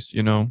popular place,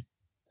 you know.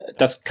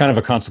 That's kind of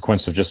a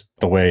consequence of just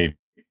the way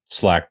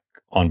Slack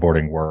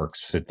onboarding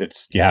works.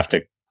 It's you have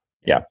to,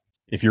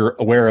 if you're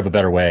aware of a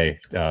better way,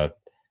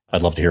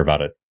 I'd love to hear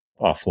about it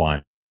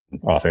offline,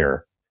 off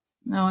air.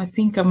 No, I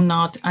think I'm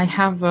not. I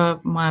have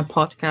my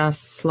podcast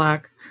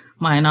Slack,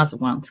 my another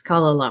one,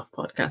 Scala Love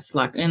podcast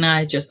Slack, and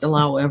I just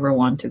allow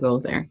everyone to go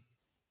there.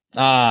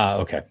 Ah,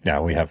 okay. Yeah,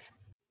 we have.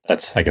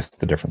 That's, I guess,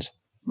 the difference.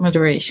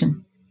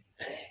 Moderation.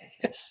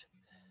 Yes.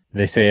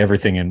 They say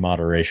everything in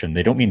moderation.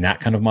 They don't mean that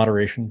kind of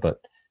moderation, but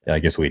I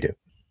guess we do.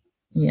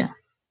 Yeah.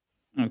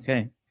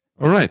 Okay.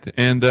 All right.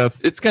 And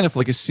it's kind of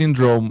like a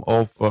syndrome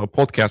of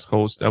podcast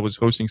host. I was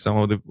hosting some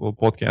of the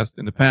podcasts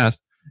in the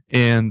past,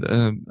 and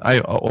I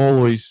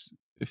always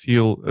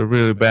feel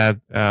really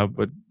bad,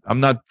 but I'm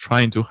not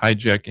trying to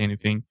hijack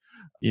anything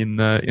in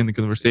the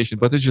conversation,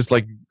 but it's just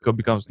like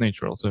becomes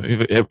natural. So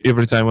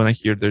every time when I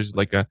hear there's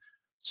like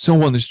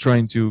someone is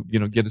trying to,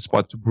 get a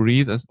spot to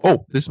breathe, this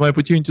is my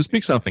opportunity to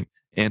speak something.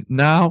 And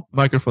now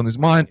microphone is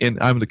mine and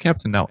I'm the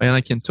captain now, and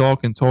I can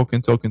talk and talk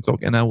and talk and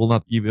talk, and I will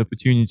not give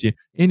opportunity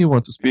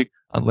anyone to speak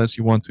unless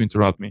you want to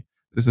interrupt me.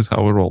 This is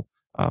how we roll.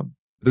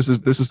 This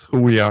is who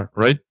we are,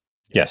 right?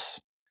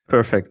 Yes.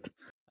 Perfect.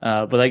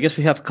 But I guess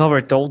we have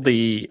covered all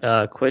the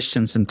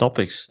questions and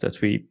topics that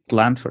we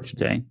planned for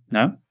today.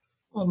 No?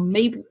 Well,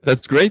 maybe.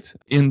 That's great.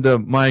 And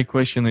my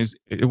question is,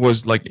 it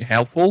was like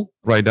helpful.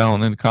 Write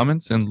down in the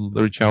comments and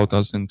reach out to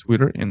us on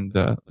Twitter and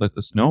let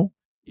us know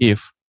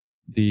if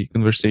the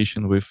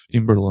conversation with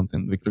Timberland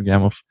and Victor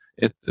Gamov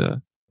at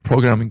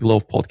Programming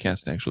Love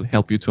podcast actually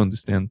help you to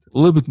understand a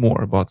little bit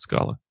more about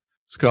Scala.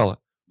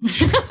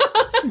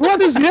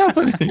 What is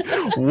happening?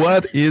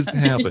 What is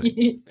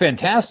happening?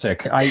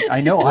 Fantastic.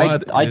 I know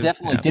I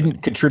definitely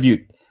didn't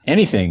contribute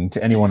anything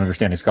to anyone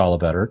understanding Scala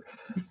better.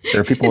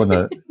 There are people in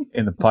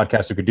the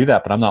podcast who could do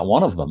that, but I'm not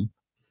one of them.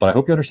 But I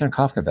hope you understand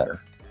Kafka better.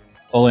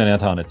 Ole and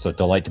Anton, it's a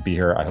delight to be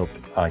here. I hope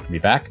I can be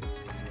back.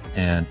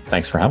 And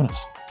thanks for having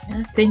us.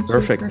 Yeah, thank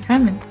you for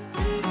coming.